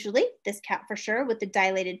terrified, usually. This cat for sure, with the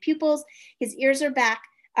dilated pupils. His ears are back.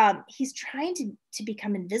 He's trying to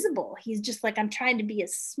become invisible. He's just like, I'm trying to be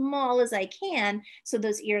as small as I can, so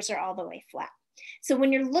those ears are all the way flat. So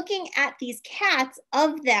when you're looking at these cats,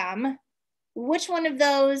 of them, which one of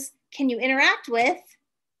those can you interact with?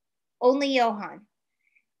 Only Johan.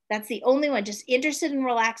 That's the only one, just interested in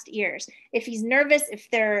relaxed ears. If he's nervous, if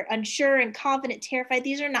they're unsure and confident, terrified,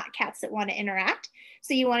 these are not cats that want to interact.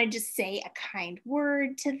 So you want to just say a kind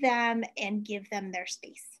word to them and give them their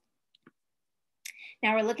space.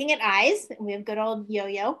 Now we're looking at eyes. We have good old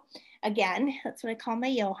Yo-Yo. Again, that's what I call my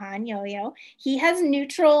Johan, Yo-Yo. He has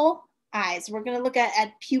neutral eyes. We're going to look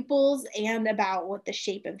at pupils and about what the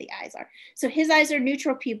shape of the eyes are. So his eyes are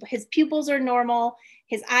neutral pupil. His pupils are normal.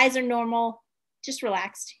 His eyes are normal. Just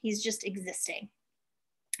relaxed. He's just existing.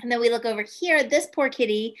 And then we look over here, this poor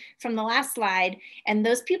kitty from the last slide, and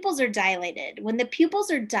those pupils are dilated. When the pupils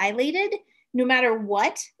are dilated, no matter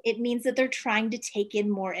what, it means that they're trying to take in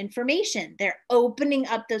more information. They're opening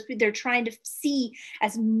up those, they're trying to see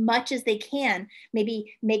as much as they can,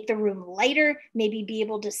 maybe make the room lighter, maybe be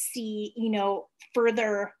able to see,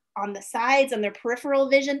 further on the sides, on their peripheral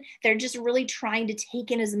vision. They're just really trying to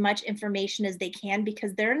take in as much information as they can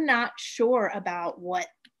because they're not sure about what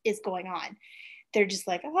is going on. They're just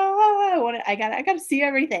like, I gotta see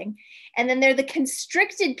everything. And then they're the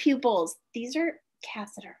constricted pupils. These are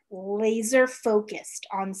cats that are laser focused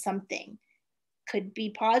on something. Could be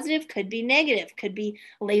positive, could be negative, could be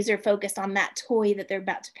laser focused on that toy that they're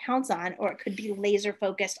about to pounce on, or it could be laser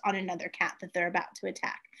focused on another cat that they're about to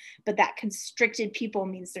attack. But that constricted pupil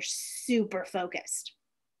means they're super focused.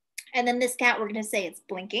 And then this cat, we're going to say it's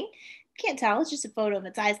blinking. Can't tell, it's just a photo of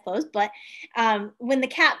its eyes closed, but when the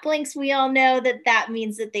cat blinks, we all know that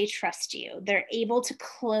means that they trust you. They're able to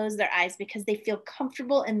close their eyes because they feel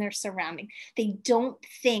comfortable in their surrounding. They don't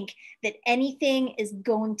think that anything is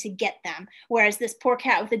going to get them, whereas this poor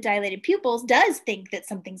cat with the dilated pupils does think that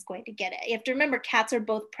something's going to get it. You have to remember, cats are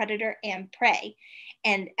both predator and prey,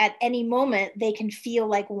 and at any moment they can feel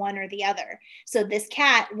like one or the other. So this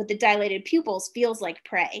cat with the dilated pupils feels like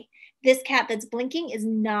prey. This cat that's blinking is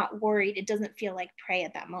not worried. It doesn't feel like prey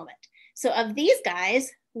at that moment. So of these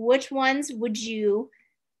guys, which ones would you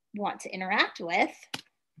want to interact with?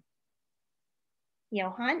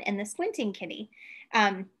 Johan and the squinting kitty.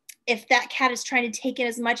 If that cat is trying to take in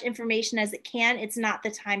as much information as it can, it's not the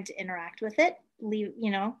time to interact with it. Leave,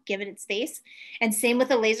 give it its space. And same with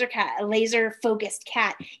a laser focused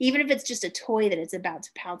cat. Even if it's just a toy that it's about to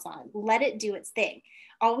pounce on, let it do its thing.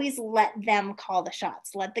 Always let them call the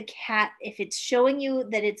shots. Let the cat, if it's showing you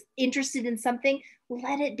that it's interested in something,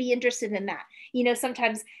 let it be interested in that.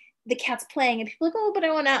 Sometimes the cat's playing and people are like, oh, but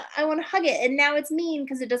I want to hug it. And now it's mean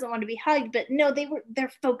because it doesn't want to be hugged. But no,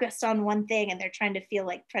 they're focused on one thing and they're trying to feel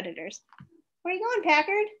like predators. Where are you going,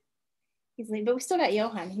 Packard? He's leaving, but we still got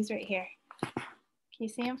Johan. He's right here. Can you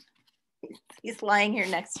see him? He's lying here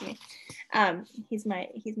next to me. He's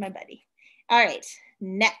my buddy. All right,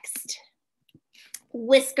 next.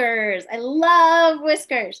 Whiskers. I love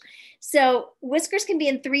whiskers. So whiskers can be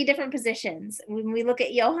in 3 different positions. When we look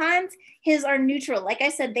at Johan's, his are neutral. Like I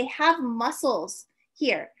said, they have muscles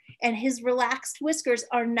here, and his relaxed whiskers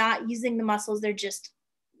are not using the muscles. They're just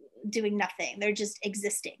doing nothing. They're just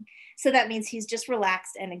existing. So that means he's just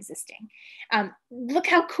relaxed and existing. Look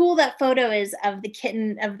how cool that photo is of the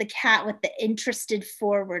cat with the interested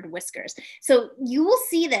forward whiskers. So you will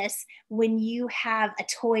see this when you have a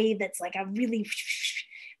toy that's like a really,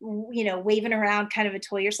 waving around kind of a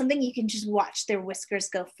toy or something. You can just watch their whiskers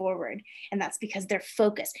go forward. And that's because they're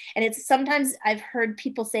focused. And it's sometimes I've heard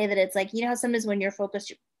people say that it's like, how sometimes when you're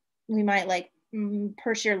focused, we might like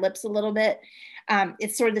purse your lips a little bit.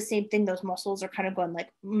 It's sort of the same thing. Those muscles are kind of going like,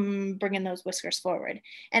 bringing those whiskers forward.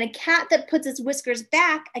 And a cat that puts its whiskers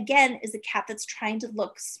back, again, is a cat that's trying to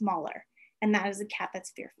look smaller. And that is a cat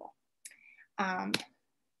that's fearful.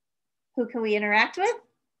 Who can we interact with?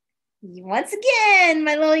 Once again,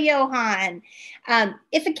 my little Johan.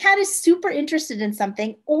 If a cat is super interested in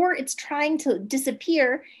something or it's trying to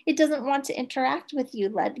disappear, it doesn't want to interact with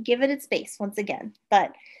you. Give it its space once again.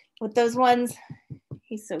 But with those ones,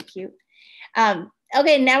 he's so cute.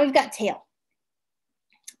 Okay, now we've got tail.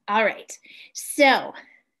 All right, so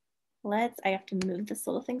I have to move this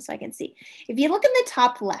little thing so I can see. If you look in the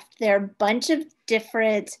top left, there are a bunch of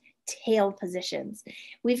different tail positions.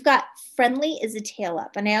 We've got friendly is a tail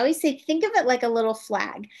up. And I always say, think of it like a little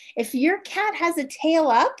flag. If your cat has a tail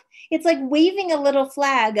up, it's like waving a little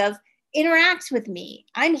flag of interact with me.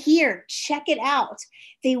 I'm here. Check it out.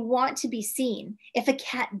 They want to be seen. If a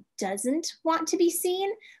cat doesn't want to be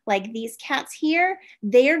seen, like these cats here,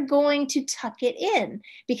 they're going to tuck it in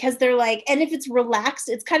because they're like, and if it's relaxed,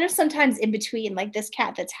 it's kind of sometimes in between, like this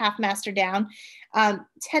cat that's half master down,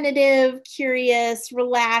 tentative, curious,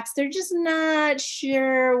 relaxed. They're just not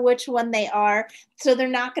sure which one they are. So they're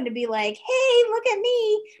not going to be like, hey, look at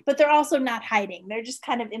me, but they're also not hiding. They're just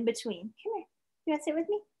kind of in between. Come here. You want to sit with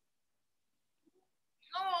me?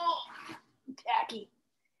 Oh, tacky.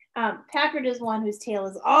 Packard is one whose tail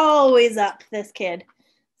is always up, this kid.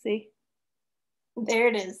 See? There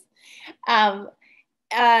it is.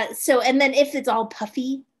 So, and then if it's all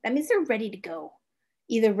puffy, that means they're ready to go.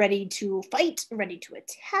 Either ready to fight, ready to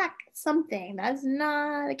attack, something. That's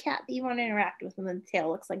not a cat that you want to interact with when the tail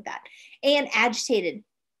looks like that. And agitated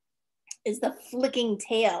is the flicking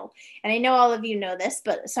tail. And I know all of you know this,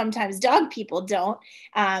 but sometimes dog people don't.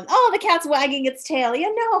 Oh, the cat's wagging its tail.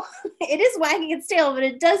 Yeah, no, it is wagging its tail, but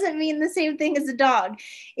it doesn't mean the same thing as a dog.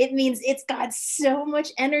 It means it's got so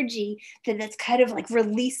much energy that it's kind of like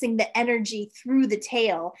releasing the energy through the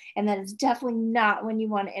tail. And that is definitely not when you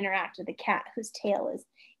want to interact with a cat whose tail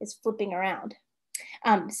is flipping around.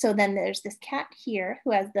 So then there's this cat here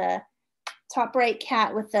who has the top right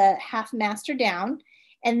cat with the half master down.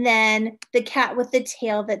 And then the cat with the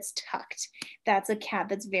tail that's tucked. That's a cat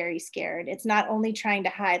that's very scared. It's not only trying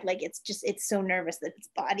to hide, like it's so nervous that its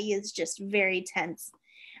body is just very tense.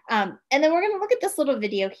 And then we're gonna look at this little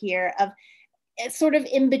video here of it's sort of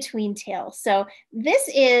in between tails. So this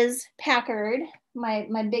is Packard, my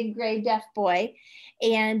big gray deaf boy.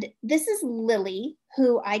 And this is Lily,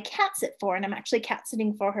 who I cat sit for, and I'm actually cat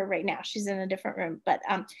sitting for her right now. She's in a different room, but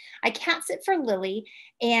I cat sit for Lily,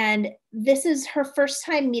 and this is her first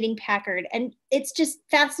time meeting Packard, and it's just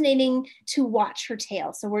fascinating to watch her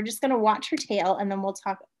tail. So we're just gonna watch her tail, and then we'll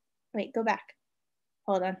talk. Wait, go back.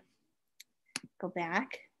 Hold on. Go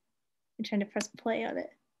back. I'm trying to press play on it.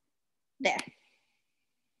 There.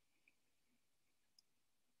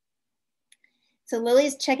 So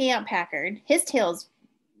Lily's checking out Packard. His tail's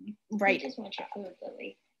right. He just wants your food,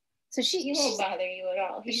 Lily. So He won't bother you at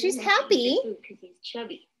all. She's happy because he's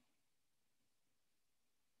chubby.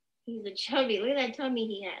 He's a chubby. Look at that tummy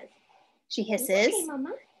he has. She hisses. Okay,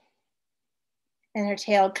 Mama. And her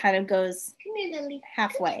tail kind of goes Come here, Lily.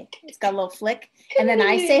 halfway. It's got a little flick. And then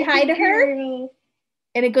I say hi to her.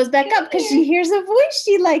 And it goes back up because she hears a voice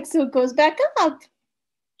she likes. So it goes back up.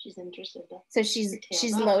 She's interested though. So she's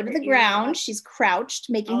low to the ground. She's crouched,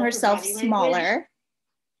 making herself smaller.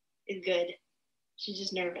 Is good. She's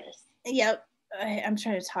just nervous. Yep. I'm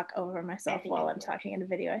trying to talk over myself while I'm talking in a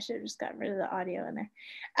video. I should have just gotten rid of the audio in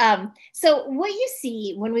there. So what you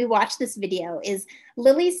see when we watch this video is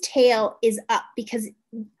Lily's tail is up because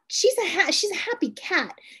she's a happy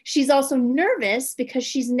cat. She's also nervous because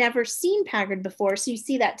she's never seen Packard before. So you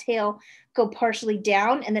see that tail go partially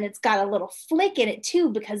down, and then it's got a little flick in it too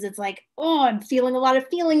because it's like, oh, I'm feeling a lot of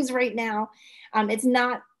feelings right now. It's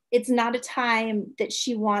not a time that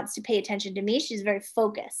she wants to pay attention to me. She's very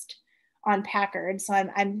focused on Packard. So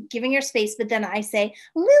I'm giving her space, but then I say,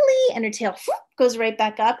 Lily, and her tail goes right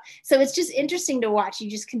back up. So it's just interesting to watch. You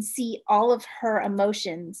just can see all of her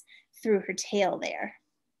emotions through her tail there.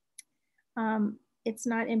 It's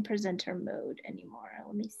not in presenter mode anymore.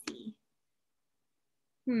 Let me see.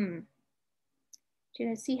 Did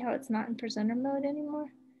I see how it's not in presenter mode anymore?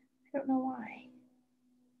 I don't know why.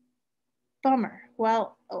 Bummer.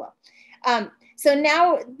 Well, oh well. So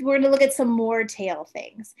now we're gonna look at some more tail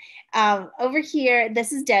things. Over here,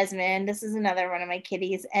 this is Desmond. This is another one of my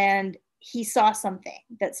kitties, and he saw something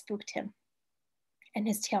that spooked him, and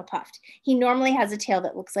his tail puffed. He normally has a tail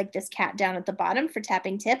that looks like this cat down at the bottom for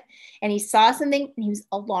tapping tip, and he saw something, and he was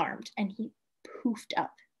alarmed, and he poofed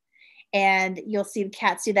up. And you'll see the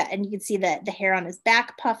cats do that, and you can see the hair on his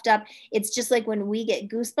back puffed up. It's just like when we get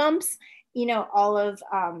goosebumps, you know, all of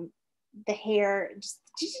the hair,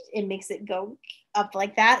 it makes it go up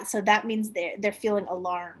like that. So that means they're feeling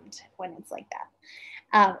alarmed when it's like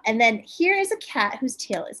that. And then here is a cat whose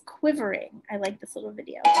tail is quivering. I like this little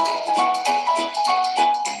video.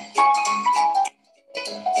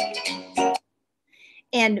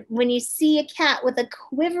 And when you see a cat with a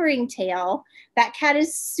quivering tail, that cat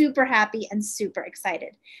is super happy and super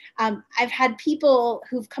excited. I've had people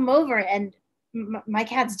who've come over and my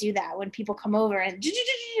cats do that when people come over and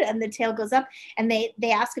the tail goes up, and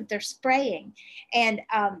they ask if they're spraying. And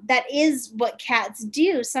that is what cats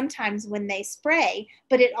do sometimes when they spray,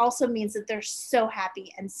 but it also means that they're so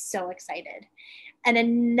happy and so excited. And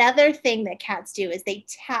another thing that cats do is they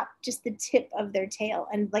tap just the tip of their tail.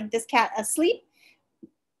 And like this cat asleep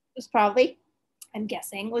was probably, I'm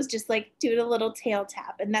guessing, was just like doing a little tail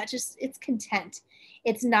tap. And that just, it's content.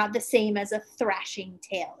 It's not the same as a thrashing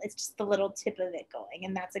tail. It's just the little tip of it going.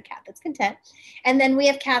 And that's a cat that's content. And then we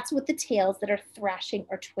have cats with the tails that are thrashing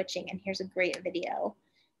or twitching. And here's a great video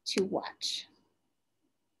to watch.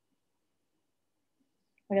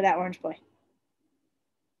 Look at that orange boy.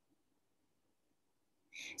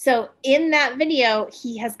 So in that video,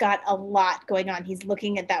 he has got a lot going on. He's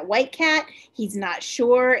looking at that white cat. He's not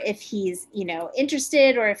sure if he's,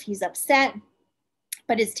 interested or if he's upset,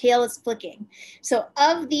 but his tail is flicking. So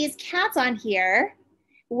of these cats on here,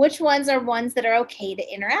 which ones are ones that are okay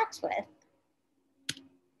to interact with?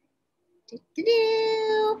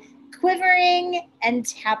 Quivering and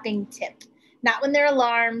tapping tip. Not when they're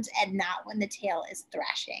alarmed and not when the tail is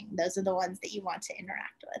thrashing. Those are the ones that you want to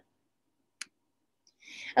interact with.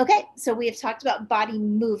 Okay, so we have talked about body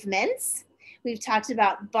movements. We've talked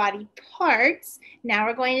about body parts. Now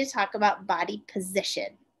we're going to talk about body position.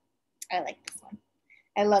 I like this one.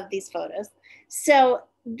 I love these photos. So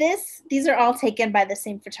these are all taken by the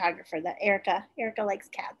same photographer, that Erica. Erica likes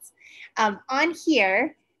cats. On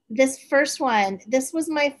here, this first one, this was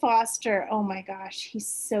my foster. Oh my gosh, he's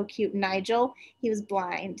so cute. Nigel, he was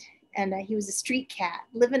blind, and he was a street cat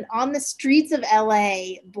living on the streets of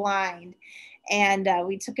LA, blind. And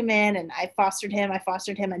we took him in, and I fostered him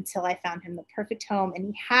until I found him the perfect home, and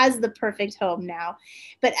he has the perfect home now.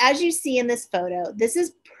 But as you see in this photo, this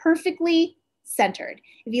is perfectly centered.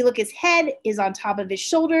 If you look, his head is on top of his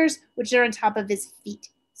shoulders, which are on top of his feet,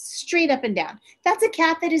 straight up and down. That's a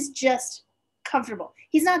cat that is just comfortable.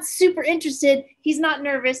 He's not super interested. He's not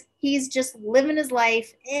nervous. He's just living his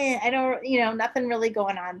life. Nothing really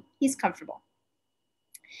going on. He's comfortable.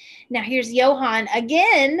 Now here's Johan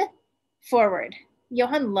again. Forward.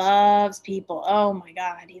 Johan loves people. Oh my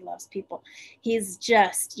God, he loves people. He's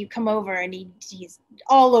just, you come over and he's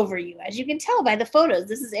all over you. As you can tell by the photos,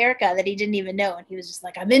 this is Erica that he didn't even know. And he was just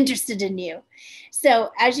like, I'm interested in you.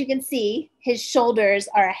 So as you can see, his shoulders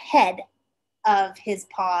are ahead of his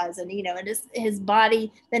paws, and and his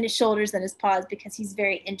body, then his shoulders, then his paws, because he's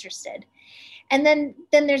very interested. And then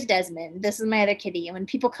there's Desmond. This is my other kitty. And when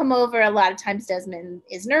people come over, a lot of times Desmond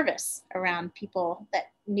is nervous around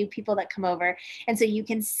new people that come over. And so you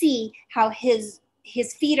can see how his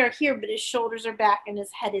feet are here, but his shoulders are back and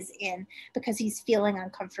his head is in because he's feeling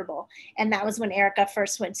uncomfortable. And that was when Erica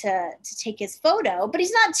first went to take his photo. But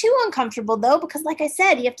he's not too uncomfortable though, because like I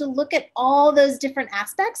said, you have to look at all those different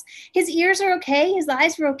aspects. His ears are okay. His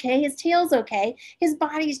eyes are okay. His tail's okay. His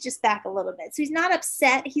body's just back a little bit. So he's not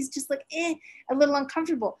upset. He's just like, a little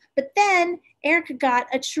uncomfortable. But then Erica got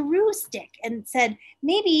a Chiru stick and said,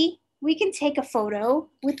 maybe we can take a photo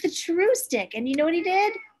with the Chiru stick. And you know what he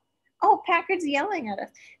did? Oh, Packard's yelling at us.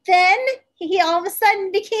 Then he all of a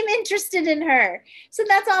sudden became interested in her. So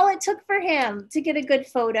that's all it took for him to get a good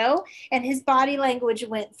photo. And his body language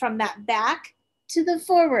went from that back to the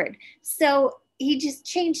forward. So he just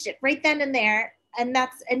changed it right then and there. And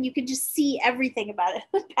you can just see everything about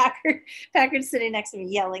it. Packard's sitting next to me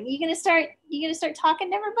yelling. You gonna start talking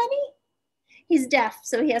to everybody? He's deaf,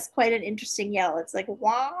 so he has quite an interesting yell. It's like,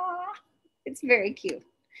 wah. It's very cute.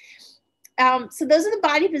 So those are the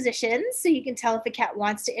body positions. So you can tell if a cat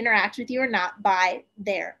wants to interact with you or not by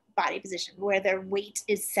their body position, where their weight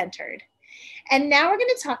is centered. And now we're going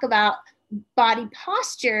to talk about body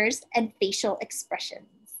postures and facial expressions,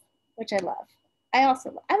 which I love. I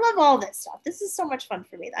love all this stuff. This is so much fun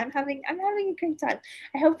for me. I'm having a great time.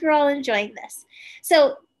 I hope you're all enjoying this.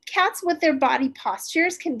 So cats with their body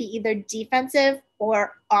postures can be either defensive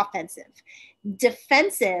or offensive.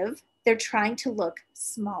 Defensive, they're trying to look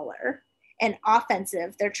smaller. And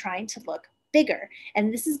offensive, they're trying to look bigger.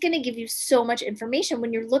 And this is going to give you so much information.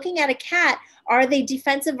 When you're looking at a cat, are they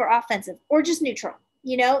defensive or offensive, or just neutral?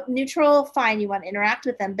 Neutral, fine, you want to interact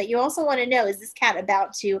with them, but you also want to know, is this cat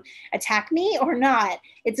about to attack me or not?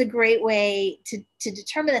 It's a great way to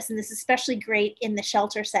determine this, and this is especially great in the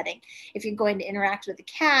shelter setting. If you're going to interact with a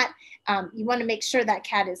cat, you want to make sure that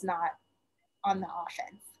cat is not on the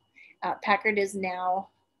offense. Packard is now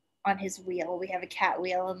on his wheel. We have a cat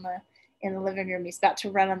wheel in the living room. He's about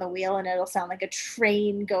to run on the wheel, and it'll sound like a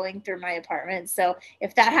train going through my apartment. So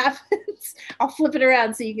if that happens, I'll flip it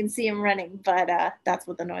around so you can see him running, but that's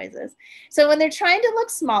what the noise is. So when they're trying to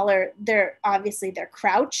look smaller, they're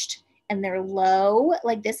crouched and they're low,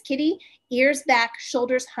 like this kitty, ears back,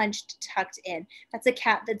 shoulders hunched, tucked in. That's a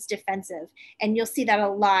cat that's defensive. And you'll see that a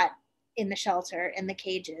lot in the shelter, in the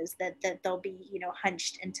cages, that they'll be, you know,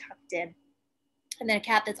 hunched and tucked in. And then a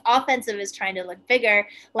cat that's offensive is trying to look bigger,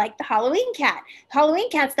 like the Halloween cat.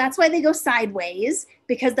 Halloween cats, that's why they go sideways,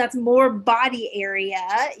 because that's more body area,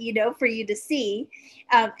 you know, for you to see.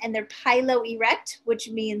 And they're pilo-erect, which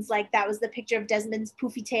means, like, that was the picture of Desmond's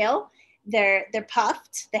poofy tail. They're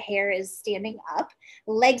puffed. The hair is standing up.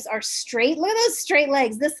 Legs are straight. Look at those straight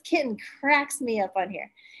legs. This kitten cracks me up on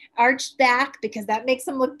here. Arched back, because that makes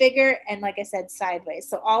them look bigger. And like I said, sideways.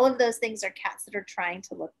 So all of those things are cats that are trying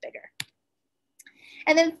to look bigger.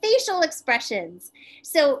 And then facial expressions.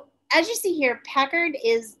 So as you see here, Packard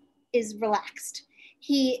is relaxed.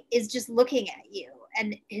 He is just looking at you,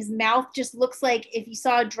 and his mouth just looks like, if you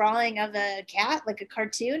saw a drawing of a cat, like a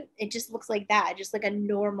cartoon, it just looks like that, just like a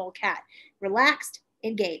normal cat. Relaxed,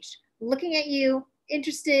 engaged, looking at you,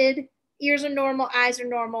 interested, ears are normal, eyes are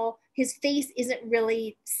normal. His face isn't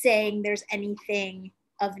really saying there's anything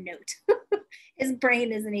of note. His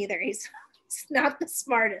brain isn't either. He's not the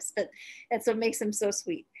smartest, but that's what makes him so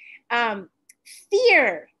sweet.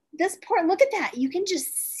 Fear. This part, look at that. You can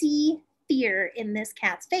just see fear in this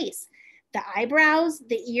cat's face. The eyebrows,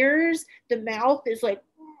 the ears, the mouth is like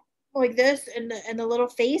this, and the little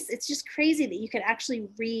face. It's just crazy that you can actually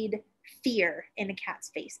read fear in a cat's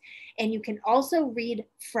face. And you can also read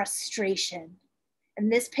frustration. And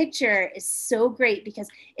this picture is so great because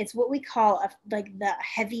it's what we call like the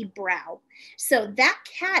heavy brow. So that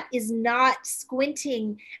cat is not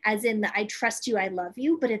squinting as in the I trust you, I love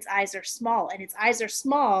you, but its eyes are small. And its eyes are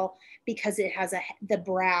small because it has the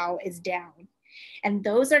brow is down. And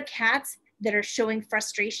those are cats that are showing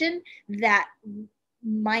frustration that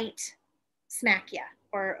might smack you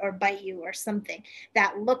or bite you or something.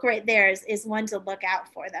 That look right there is one to look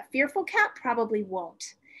out for. That fearful cat probably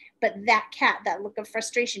won't. But that cat, that look of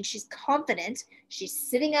frustration, she's confident, she's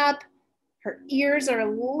sitting up, her ears are a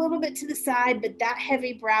little bit to the side, but that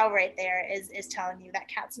heavy brow right there is telling you that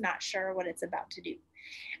cat's not sure what it's about to do.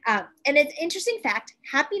 And it's an interesting fact,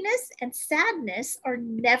 happiness and sadness are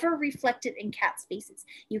never reflected in cats' faces.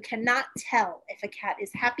 You cannot tell if a cat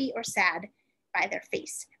is happy or sad by their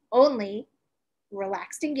face. Only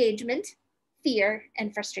relaxed engagement, fear,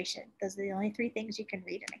 and frustration. Those are the only three things you can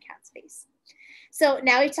read in a cat's face. So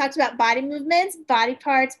now we've talked about body movements, body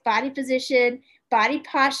parts, body position, body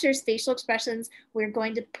postures, facial expressions. We're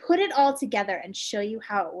going to put it all together and show you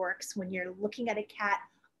how it works when you're looking at a cat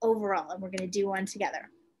overall, and we're going to do one together.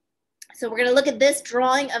 So we're going to look at this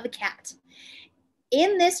drawing of a cat.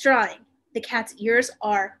 In this drawing, the cat's ears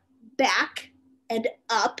are back and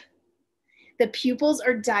up. The pupils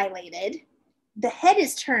are dilated. The head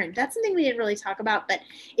is turned. That's something we didn't really talk about, but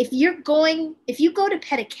if you go to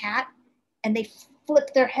pet a cat and they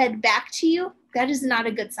flip their head back to you, that is not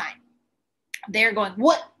a good sign. They're going,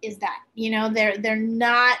 what is that? You know, they're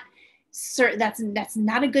not certain. That's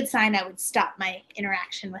not a good sign. I would stop my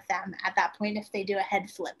interaction with them at that point if they do a head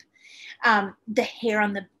flip. The hair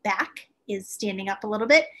on the back is standing up a little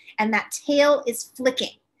bit, and that tail is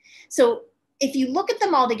flicking. So if you look at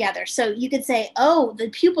them all together, so you could say, oh, the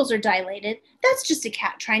pupils are dilated. That's just a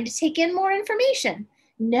cat trying to take in more information.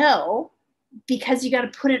 No, because you got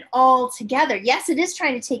to put it all together. Yes, it is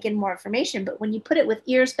trying to take in more information, but when you put it with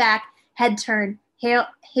ears back, head turned,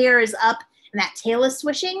 hair is up, and that tail is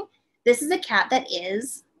swishing, this is a cat that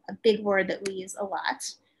is, a big word that we use a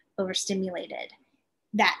lot, overstimulated.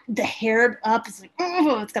 That the hair up is like,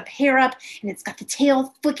 oh, it's got the hair up and it's got the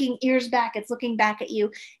tail flicking, ears back, it's looking back at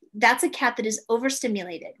you. That's a cat that is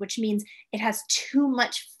overstimulated, which means it has too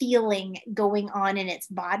much feeling going on in its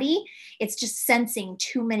body. It's just sensing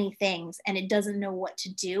too many things and it doesn't know what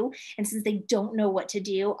to do. And since they don't know what to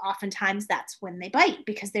do, oftentimes that's when they bite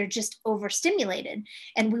because they're just overstimulated.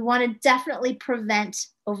 And we want to definitely prevent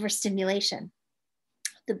overstimulation.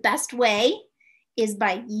 The best way is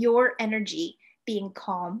by your energy being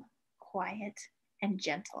calm, quiet, and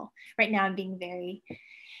gentle. Right now I'm being very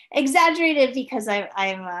exaggerated because I'm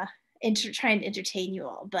trying to entertain you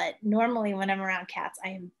all, but normally when I'm around cats, I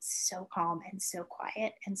am so calm and so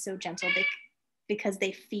quiet and so gentle because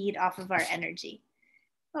they feed off of our energy.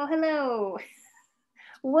 Oh, hello.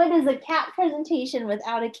 What is a cat presentation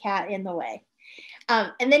without a cat in the way?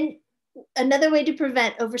 And then another way to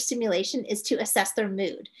prevent overstimulation is to assess their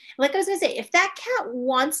mood. Like I was gonna say, if that cat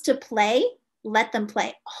wants to play, let them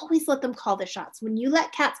play. Always let them call the shots. When you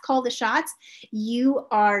let cats call the shots, you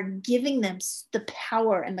are giving them the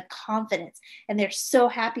power and the confidence, and they're so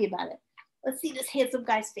happy about it. Let's see this handsome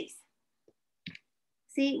guy's face.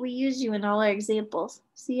 See, we use you in all our examples.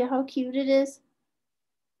 See how cute it is?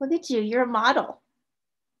 Look at you. You're a model.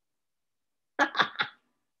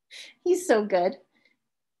 He's so good.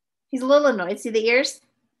 He's a little annoyed. See the ears?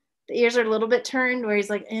 The ears are a little bit turned where he's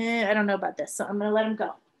like, I don't know about this. So I'm going to let him go.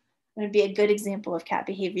 I'm going to be a good example of cat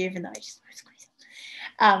behavior, even though I just squeeze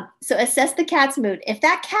him. So assess the cat's mood. If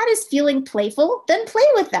that cat is feeling playful, then play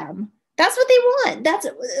with them. That's what they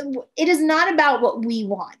want. It is not about what we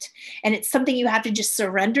want. And it's something you have to just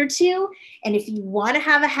surrender to. And if you want to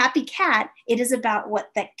have a happy cat, it is about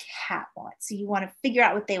what the cat wants. So you want to figure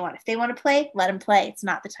out what they want. If they want to play, let them play. It's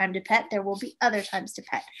not the time to pet. There will be other times to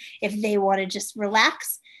pet. If they want to just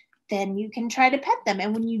relax, then you can try to pet them.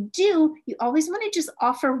 And when you do, you always want to just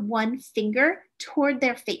offer one finger toward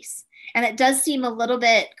their face. And it does seem a little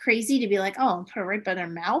bit crazy to be like, oh, put it right by their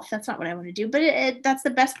mouth. That's not what I want to do. But that's the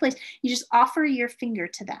best place. You just offer your finger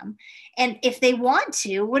to them. And if they want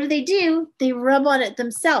to, what do? They rub on it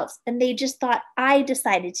themselves. And they just thought, I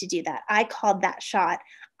decided to do that. I called that shot.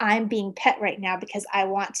 I'm being pet right now because I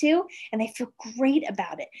want to. And they feel great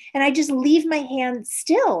about it. And I just leave my hand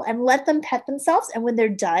still and let them pet themselves. And when they're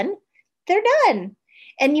done, they're done.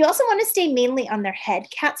 And you also want to stay mainly on their head.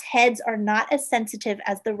 Cats' heads are not as sensitive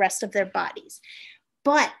as the rest of their bodies.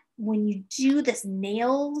 But when you do this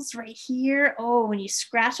nails right here, when you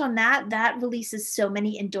scratch on that, that releases so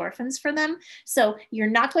many endorphins for them. So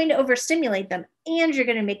you're not going to overstimulate them, and you're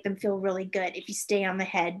going to make them feel really good if you stay on the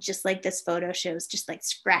head, just like this photo shows, just like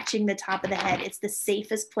scratching the top of the head. It's the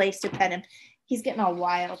safest place to pet him. He's getting all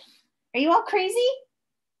wild. Are you all crazy?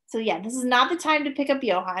 So yeah, this is not the time to pick up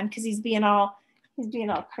Johan because he's being all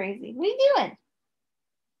crazy. What are you doing?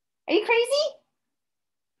 Are you crazy?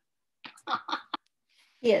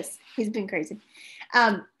 He is. He's been crazy.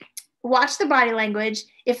 Watch the body language.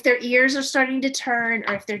 If their ears are starting to turn,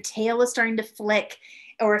 or if their tail is starting to flick,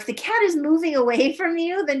 or if the cat is moving away from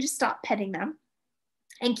you, then just stop petting them.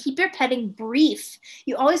 And keep your petting brief.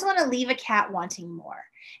 You always want to leave a cat wanting more.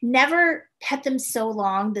 Never pet them so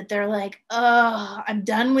long that they're like, oh, I'm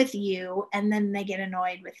done with you. And then they get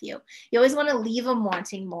annoyed with you. You always want to leave them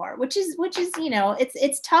wanting more, which is,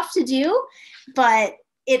 it's tough to do, but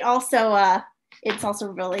it's also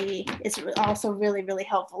really, really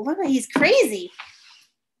helpful. Look, he's crazy.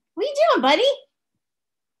 What are you doing, buddy?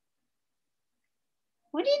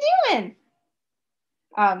 What are you doing?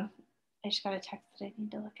 I just got a text that I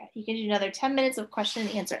need to look at. You can do another 10 minutes of question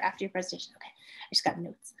and answer after your presentation. Okay, I just got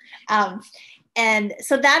notes. And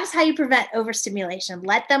so that is how you prevent overstimulation.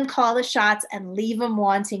 Let them call the shots and leave them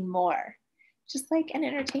wanting more, just like an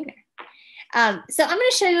entertainer. So I'm going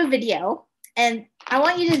to show you a video, and I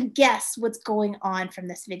want you to guess what's going on from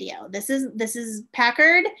this video. This is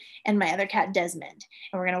Packard and my other cat, Desmond.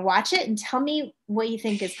 And we're going to watch it and tell me what you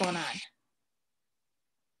think is going on.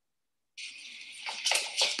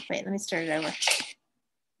 Wait, let me start it over.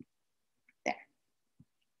 There.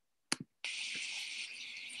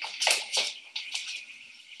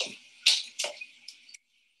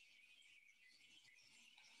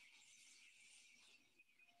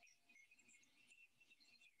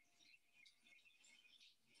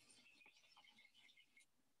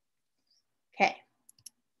 Okay.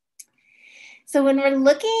 So when we're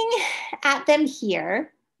looking at them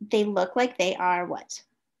here, they look like they are what?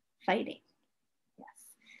 Fighting.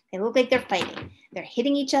 They look like they're fighting. They're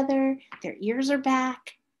hitting each other. Their ears are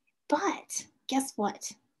back. But guess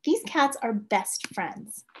what? These cats are best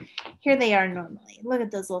friends. Here they are normally. Look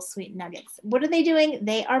at those little sweet nuggets. What are they doing?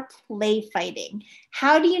 They are play fighting.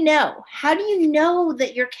 How do you know? How do you know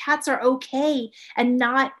that your cats are okay and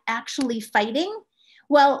not actually fighting?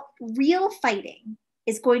 Well, real fighting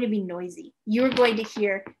is going to be noisy. You're going to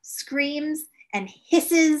hear screams and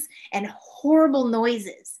hisses and horrible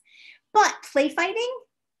noises. But play fighting,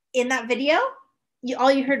 in that video,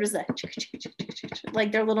 all you heard was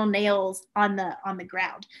like their little nails on the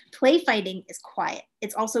ground. Play fighting is quiet.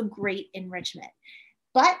 It's also great enrichment.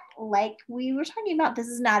 But like we were talking about, this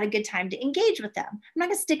is not a good time to engage with them. I'm not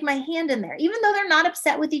gonna stick my hand in there. Even though they're not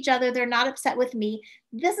upset with each other, they're not upset with me,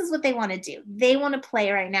 this is what they wanna do. They wanna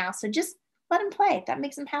play right now. So just let them play. That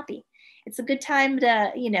makes them happy. It's a good time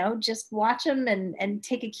to, just watch them and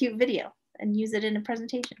take a cute video and use it in a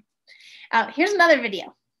presentation. Here's another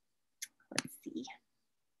video. Let's see.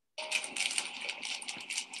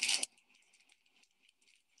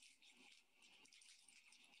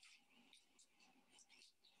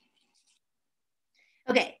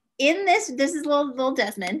 Okay, this is little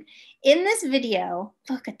Desmond. In this video,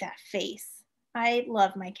 look at that face. I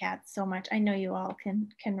love my cats so much. I know you all can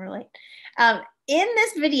relate. In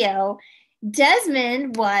this video,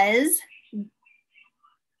 Desmond was,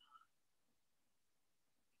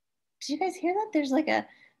 did you guys hear that? There's like a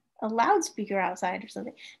a loudspeaker outside or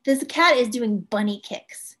something. This cat is doing bunny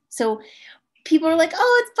kicks. So people are like,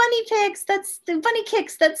 oh, it's bunny kicks. That's the bunny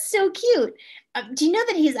kicks. That's so cute. Do you know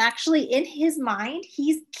that he's actually, in his mind,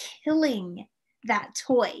 he's killing that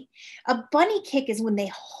toy. A bunny kick is when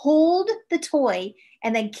they hold the toy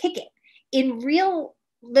and then kick it. In real,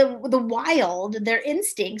 the wild, their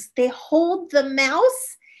instincts, they hold the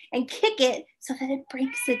mouse and kick it so that it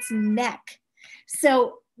breaks its neck.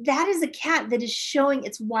 So that is a cat that is showing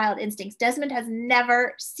its wild instincts. Desmond has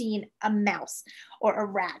never seen a mouse or a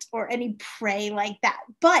rat or any prey like that.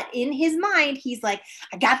 But in his mind, he's like,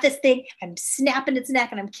 I got this thing, I'm snapping its neck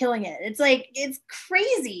and I'm killing it. It's like, it's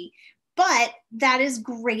crazy. But that is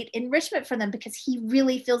great enrichment for them because he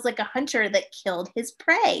really feels like a hunter that killed his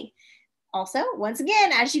prey. Also, once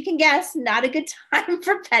again, as you can guess, not a good time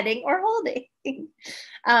for petting or holding.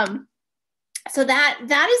 So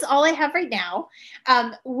that is all I have right now.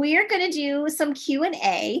 We're going to do some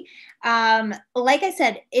Q&A. Like I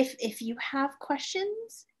said, if you have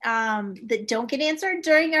questions that don't get answered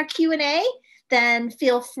during our Q&A, then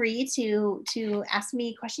feel free to ask me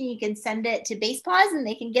a question. You can send it to Basepaws and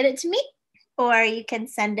they can get it to me, or you can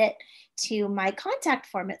send it to my contact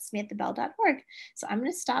form at samanthbell.org. So I'm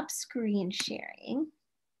going to stop screen sharing.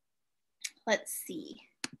 Let's see.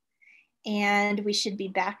 And we should be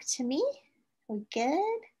back to me. We're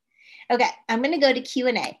good. Okay, I'm going to go to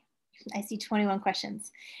Q&A. I see 21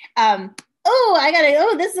 questions.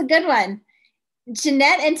 This is a good one.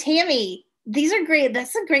 Jeanette and Tammy, these are great.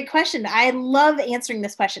 That's a great question. I love answering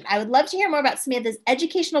this question. I would love to hear more about Samantha's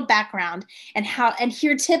educational background and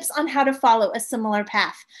hear tips on how to follow a similar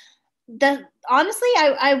path. Honestly,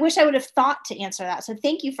 I wish I would have thought to answer that. So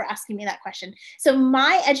thank you for asking me that question. So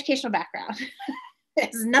my educational background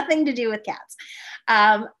has nothing to do with cats.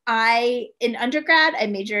 In undergrad, I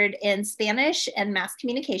majored in Spanish and mass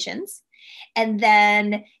communications. And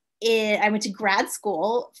then I went to grad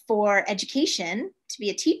school for education to be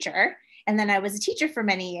a teacher. And then I was a teacher for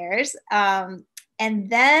many years. And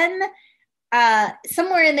then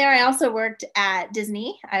somewhere in there, I also worked at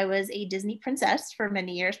Disney. I was a Disney princess for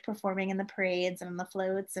many years, performing in the parades and on the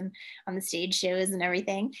floats and on the stage shows and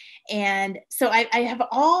everything. And so I have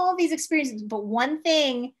all these experiences, but one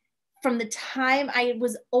thing, from the time I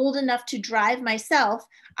was old enough to drive myself,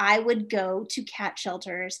 I would go to cat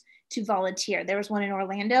shelters to volunteer. There was one in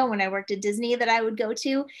Orlando when I worked at Disney that I would go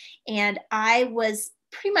to, and I was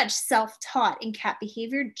pretty much self-taught in cat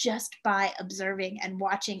behavior just by observing and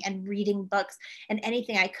watching and reading books and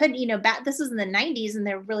anything I could. This was in the 90s and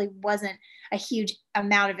there really wasn't a huge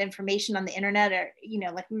amount of information on the internet, or,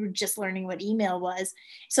 like we were just learning what email was.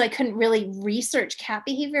 So I couldn't really research cat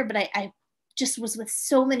behavior, but I just was with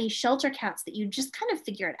so many shelter cats that you just kind of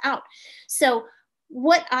figure it out. So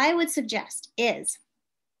what I would suggest is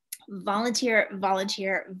volunteer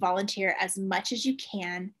as much as you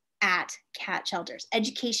can at cat shelters.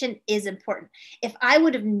 Education is important. If I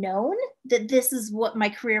would have known that this is what my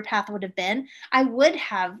career path would have been, I would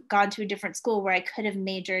have gone to a different school where I could have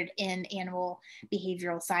majored in animal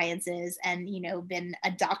behavioral sciences and, been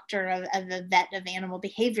a doctor of a vet of animal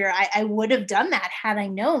behavior. I would have done that had I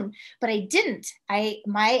known, but I didn't.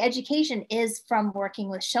 My education is from working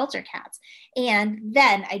with shelter cats. And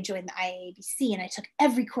then I joined the IAABC and I took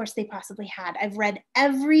every course they possibly had. I've read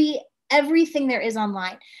everything there is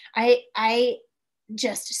online. I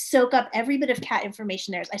just soak up every bit of cat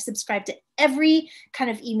information there is. I subscribe to every kind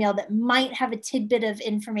of email that might have a tidbit of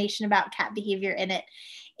information about cat behavior in it.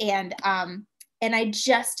 And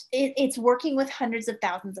it's working with hundreds of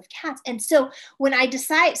thousands of cats. And so when I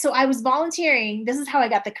was volunteering, this is how I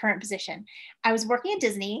got the current position. I was working at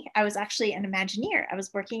Disney. I was actually an Imagineer. I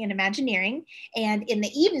was working in Imagineering. And in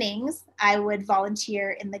the evenings, I would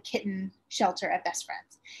volunteer in the kitten shelter at Best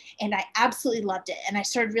Friends. And I absolutely loved it. And I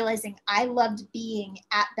started realizing I loved being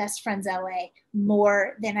at Best Friends LA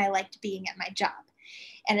more than I liked being at my job.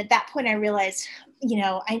 And at that point, I realized,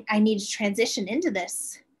 I need to transition into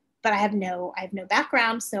this, but I have no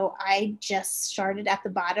background. So I just started at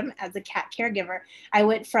the bottom as a cat caregiver. I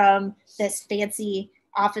went from this fancy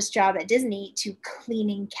office job at Disney to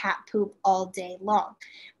cleaning cat poop all day long.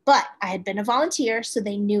 But I had been a volunteer, so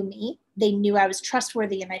they knew me. They knew I was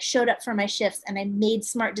trustworthy and I showed up for my shifts and I made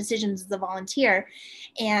smart decisions as a volunteer.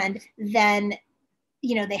 And then,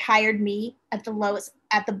 they hired me at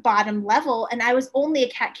the bottom level. And I was only a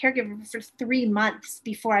cat caregiver for 3 months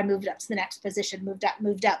before I moved up to the next position,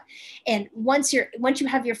 moved up. And once you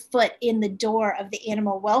have your foot in the door of the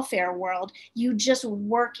animal welfare world, you just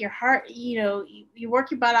work your heart, you work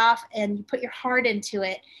your butt off and you put your heart into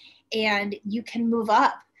it and you can move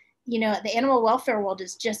up you know, the animal welfare world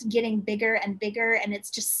is just getting bigger and bigger. And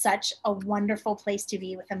it's just such a wonderful place to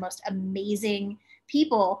be with the most amazing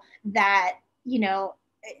people that, you know,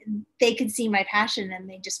 they could see my passion and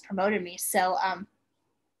they just promoted me. So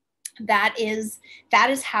that is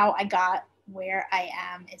how I got where I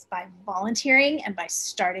am, is by volunteering and by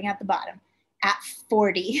starting at the bottom at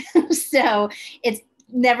 40. So it's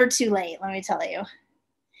never too late, let me tell you.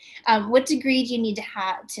 What degree do you need to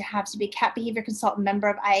have to be a cat behavior consultant member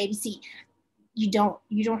of IABC? You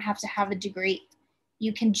don't have to have a degree.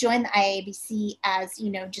 You can join the IABC as,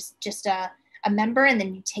 you know, just a member, and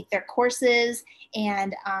then you take their courses,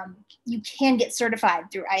 and you can get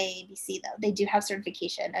certified through IABC though. They do have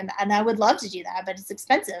certification, and I would love to do that, but it's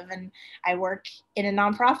expensive, and I work in a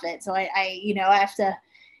nonprofit. So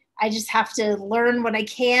I just have to learn what I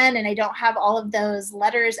can, and I don't have all of those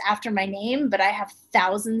letters after my name, but I have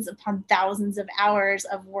thousands upon thousands of hours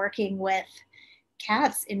of working with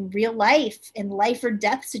cats in real life, in life or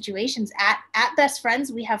death situations. At Best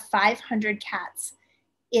Friends, we have 500 cats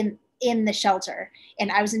in the shelter,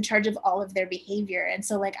 and I was in charge of all of their behavior. And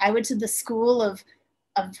so like I went to the school of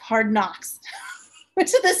hard knocks, went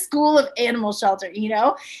to the school of animal shelter, you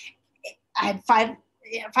know. I had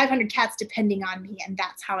 500 cats depending on me, and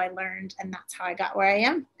that's how I learned, and that's how I got where I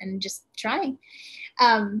am, and just trying.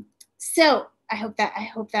 So I hope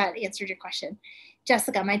that answered your question.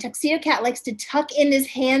 Jessica, my tuxedo cat likes to tuck in his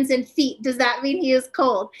hands and feet. Does that mean he is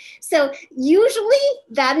cold? So usually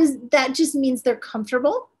that just means they're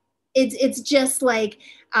comfortable. It's just like,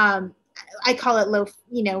 I call it loaf,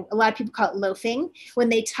 you know, a lot of people call it loafing when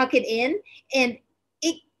they tuck it in. And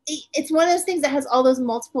it's one of those things that has all those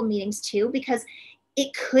multiple meanings too, because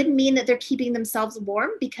it could mean that they're keeping themselves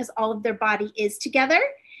warm because all of their body is together.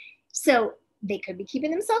 So they could be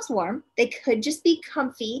keeping themselves warm. They could just be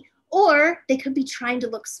comfy, or they could be trying to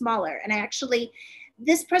look smaller. And I actually,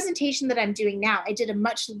 this presentation that I'm doing now, I did a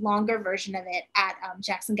much longer version of it at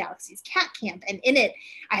Jackson Galaxy's Cat Camp. And in it,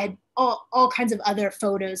 I had all kinds of other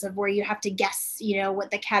photos of where you have to guess, you know, what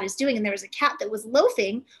the cat is doing. And there was a cat that was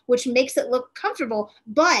loafing, which makes it look comfortable,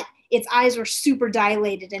 but its eyes were super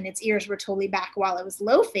dilated and its ears were totally back while it was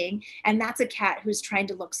loafing. And that's a cat who's trying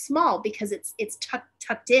to look small because it's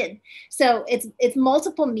tucked in. So it's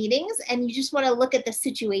multiple meanings, and you just want to look at the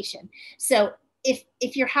situation. So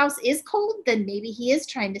if your house is cold, then maybe he is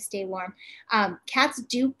trying to stay warm. Cats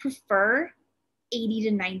do prefer 80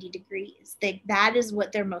 to 90 degrees. That is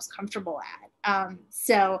what they're most comfortable at.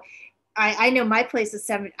 So I know my place is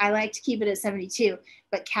 7. I like to keep it at 72,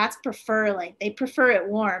 but cats prefer it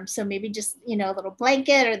warm. So maybe just, you know, a little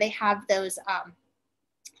blanket, or they have those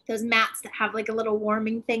mats that have like a little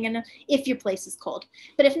warming thing in it if your place is cold.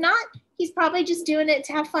 But if not, he's probably just doing it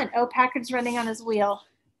to have fun. Oh, Packard's running on his wheel.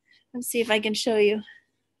 Let's see if I can show you.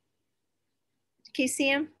 Can you see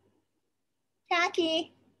him?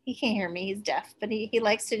 Packy. He can't hear me. He's deaf, but he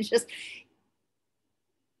likes to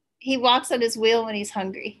he walks on his wheel when he's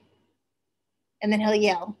hungry. And then he'll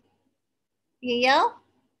yell. You yell?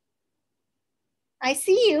 I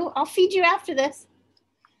see you. I'll feed you after this.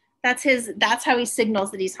 That's how he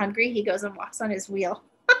signals that he's hungry. He goes and walks on his wheel.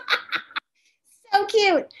 So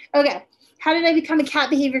cute. Okay. How did I become a cat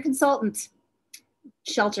behavior consultant?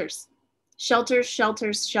 Shelters,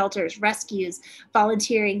 rescues,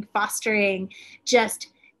 volunteering, fostering,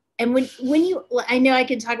 and when you, I know I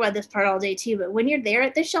can talk about this part all day too, but when you're there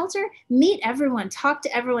at the shelter, meet everyone, talk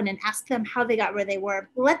to everyone, and ask them how they got where they were.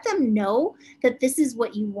 Let them know that this is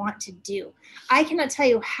what you want to do. I cannot tell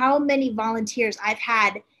you how many volunteers I've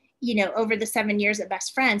had, you know, over the 7 years at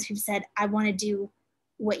Best Friends who've said, I want to do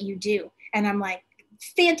what you do. And I'm like,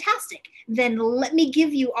 fantastic. Then let me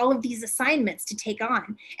give you all of these assignments to take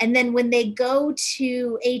on. And then when they go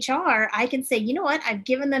to HR, I can say, you know what, I've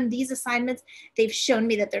given them these assignments. They've shown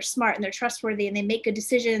me that they're smart and they're trustworthy and they make good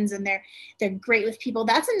decisions and they're great with people.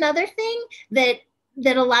 That's another thing that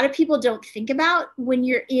a lot of people don't think about. When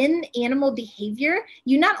you're in animal behavior,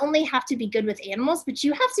 you not only have to be good with animals, but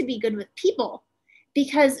you have to be good with people,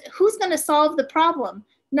 because who's going to solve the problem?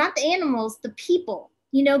 Not the animals, the people.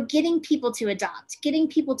 You know, getting people to adopt, getting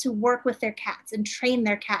people to work with their cats and train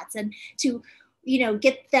their cats, and to, you know,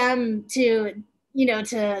 get them to, you know,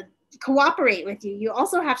 to cooperate with you. You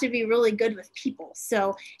also have to be really good with people.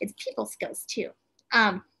 So it's people skills too.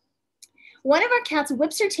 One of our cats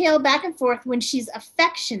whips her tail back and forth when she's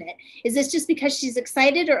affectionate. Is this just because she's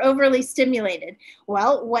excited or overly stimulated?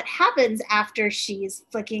 Well, what happens after she's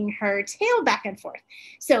flicking her tail back and forth?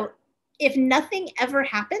 So if nothing ever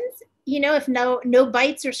happens, you know, if no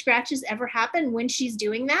bites or scratches ever happen when she's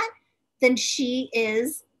doing that, then she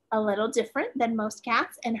is a little different than most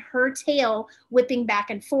cats, and her tail whipping back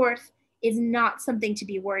and forth is not something to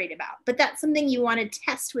be worried about, but that's something you want to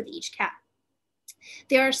test with each cat.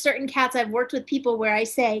 There are certain cats, I've worked with people where I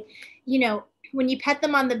say, you know, when you pet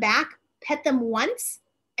them on the back, pet them once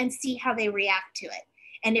and see how they react to it.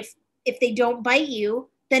 And if they don't bite you,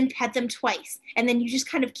 then pet them twice. And then you just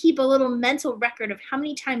kind of keep a little mental record of how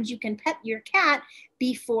many times you can pet your cat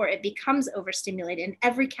before it becomes overstimulated. And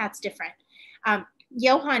every cat's different.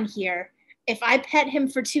 Johan here, if I pet him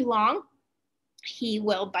for too long, he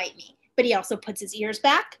will bite me. But he also puts his ears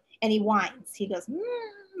back and he whines. He goes,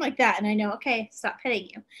 like that. And I know, okay, stop petting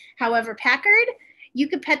you. However, Packard, you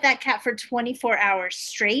could pet that cat for 24 hours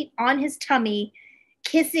straight on his tummy,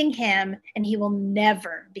 kissing him, and he will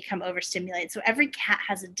never become overstimulated. So every cat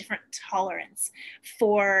has a different tolerance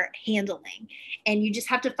for handling. And you just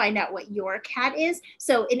have to find out what your cat is.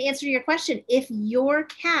 So in answer to your question, if your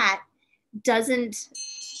cat doesn't,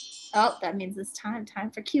 oh, that means it's time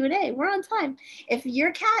for Q&A. We're on time. If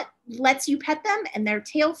your cat lets you pet them and their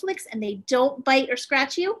tail flicks and they don't bite or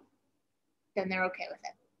scratch you, then they're okay with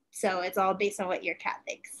it. So it's all based on what your cat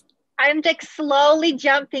thinks. I'm like slowly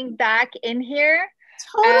jumping back in here.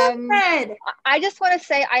 Totally. I just want to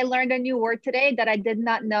say I learned a new word today that I did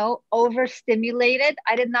not know, overstimulated.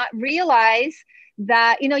 I did not realize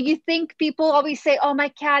that, you know, you think people always say, oh, my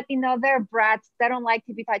cat, you know, they're brats. They don't like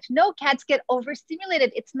to be touched. No, cats get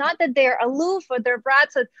overstimulated. It's not that they're aloof or they're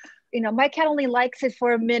brats. Or, you know, my cat only likes it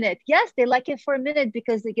for a minute. Yes, they like it for a minute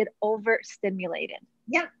because they get overstimulated.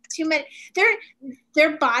 Yeah, too many.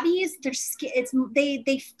 Their bodies, their skin,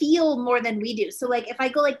 they feel more than we do. So like if I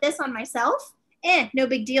go like this on myself, no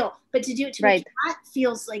big deal. But to do it to a cat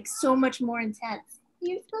feels like so much more intense.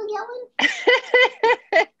 You're still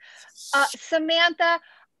yelling? Samantha,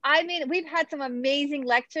 I mean, we've had some amazing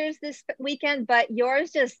lectures this weekend, but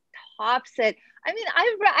yours just tops it. I mean,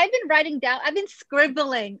 I've been writing down, I've been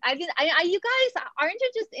scribbling. You guys, aren't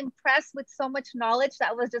you just impressed with so much knowledge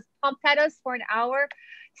that was just pumped at us for an hour?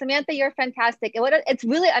 Samantha, you're fantastic. It's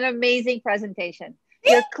really an amazing presentation.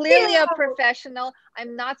 You're clearly a professional.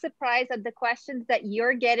 I'm not surprised that the questions that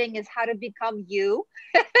you're getting is how to become you,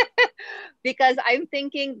 because I'm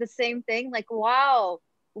thinking the same thing. Like, wow,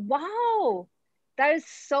 that is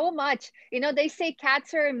so much. You know, they say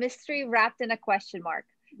cats are a mystery wrapped in a question mark.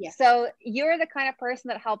 Yes. So you're the kind of person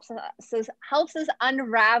that helps us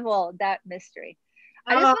unravel that mystery.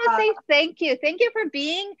 I just want to say thank you. Thank you for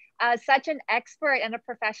being such an expert and a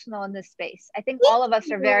professional in this space. I think all of us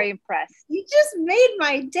are very impressed. You just made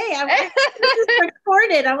my day. This is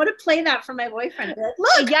recorded. I want to play that for my boyfriend.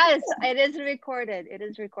 Look. Yes, it is recorded. It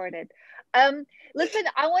is recorded. Listen,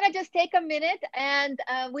 I want to just take a minute, and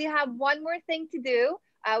we have one more thing to do.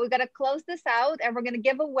 We got to close this out, and we're going to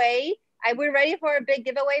give away. We're ready for a big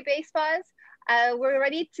giveaway, Basepaws. We're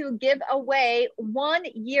ready to give away 1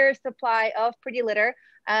 year supply of Pretty Litter.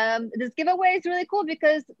 This giveaway is really cool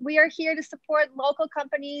because we are here to support local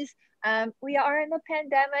companies. We are in a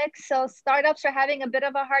pandemic, so startups are having a bit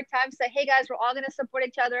of a hard time. So, hey guys, we're all going to support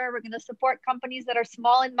each other. We're going to support companies that are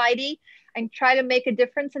small and mighty and try to make a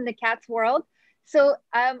difference in the cat's world. So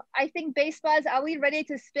I think, Basepaws, are we ready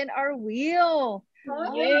to spin our wheel?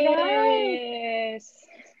 Yes.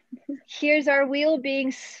 Here's our wheel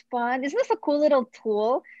being spun. Isn't this a cool little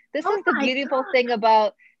tool? This is the beautiful thing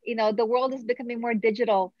about, you know, the world is becoming more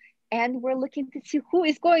digital, and we're looking to see who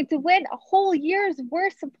is going to win a whole year's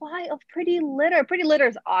worth supply of Pretty Litter. Pretty Litter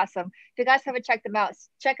is awesome. If you guys haven't checked them out,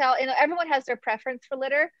 check out, you know, everyone has their preference for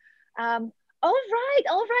litter. All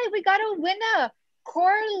right. We got a winner.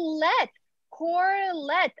 Corlette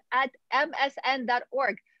at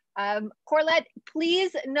msn.org. Corlette,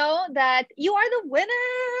 please know that you are the winner.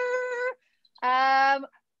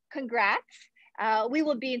 Congrats. We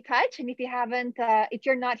will be in touch, and if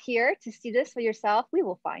you're not here to see this for yourself, we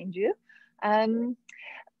will find you.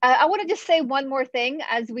 I want to just say one more thing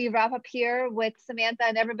as we wrap up here with Samantha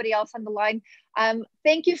and everybody else on the line.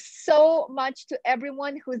 Thank you so much to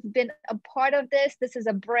everyone who's been a part of this. This is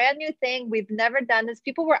a brand new thing. We've never done this.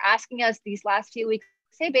 People were asking us these last few weeks,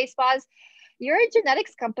 hey, Basepaws, you're a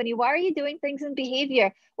genetics company. Why are you doing things in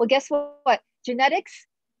behavior? Well, guess what? Genetics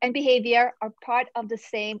and behavior are part of the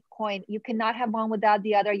same coin. You cannot have one without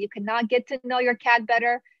the other. You cannot get to know your cat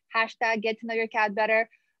better. # get to know your cat better.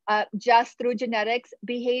 Just through genetics.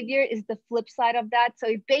 Behavior is the flip side of that. So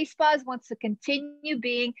if Basepaws wants to continue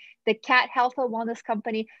being the cat health and wellness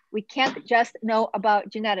company, we can't just know about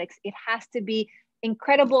genetics. It has to be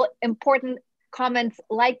incredible, important comments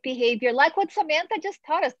like behavior, like what Samantha just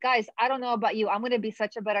taught us. Guys, I don't know about you. I'm going to be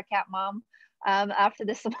such a better cat mom after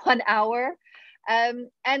this 1 hour.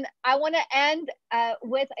 And I want to end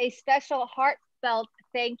with a special heartfelt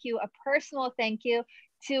thank you, a personal thank you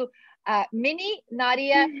to Minnie,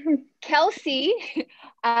 Nadia, Kelsey,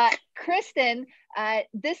 Kristen.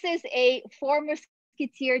 This is a former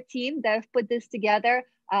Musketeer team that have put this together.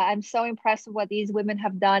 I'm so impressed with what these women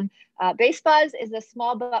have done. Basepaws is a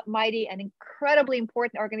small but mighty and incredibly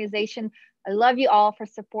important organization. I love you all for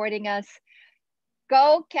supporting us.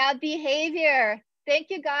 Go cat behavior. Thank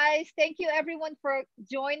you, guys. Thank you, everyone, for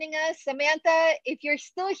joining us. Samantha, if you're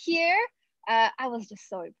still here, I was just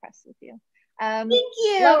so impressed with you. Thank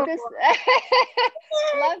you. Love this.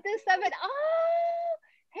 Love this summit. Oh,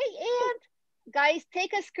 hey, Aunt. Guys,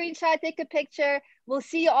 take a screenshot, take a picture. We'll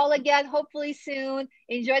see you all again, hopefully soon.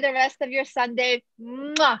 Enjoy the rest of your Sunday.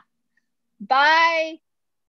 Mwah. Bye.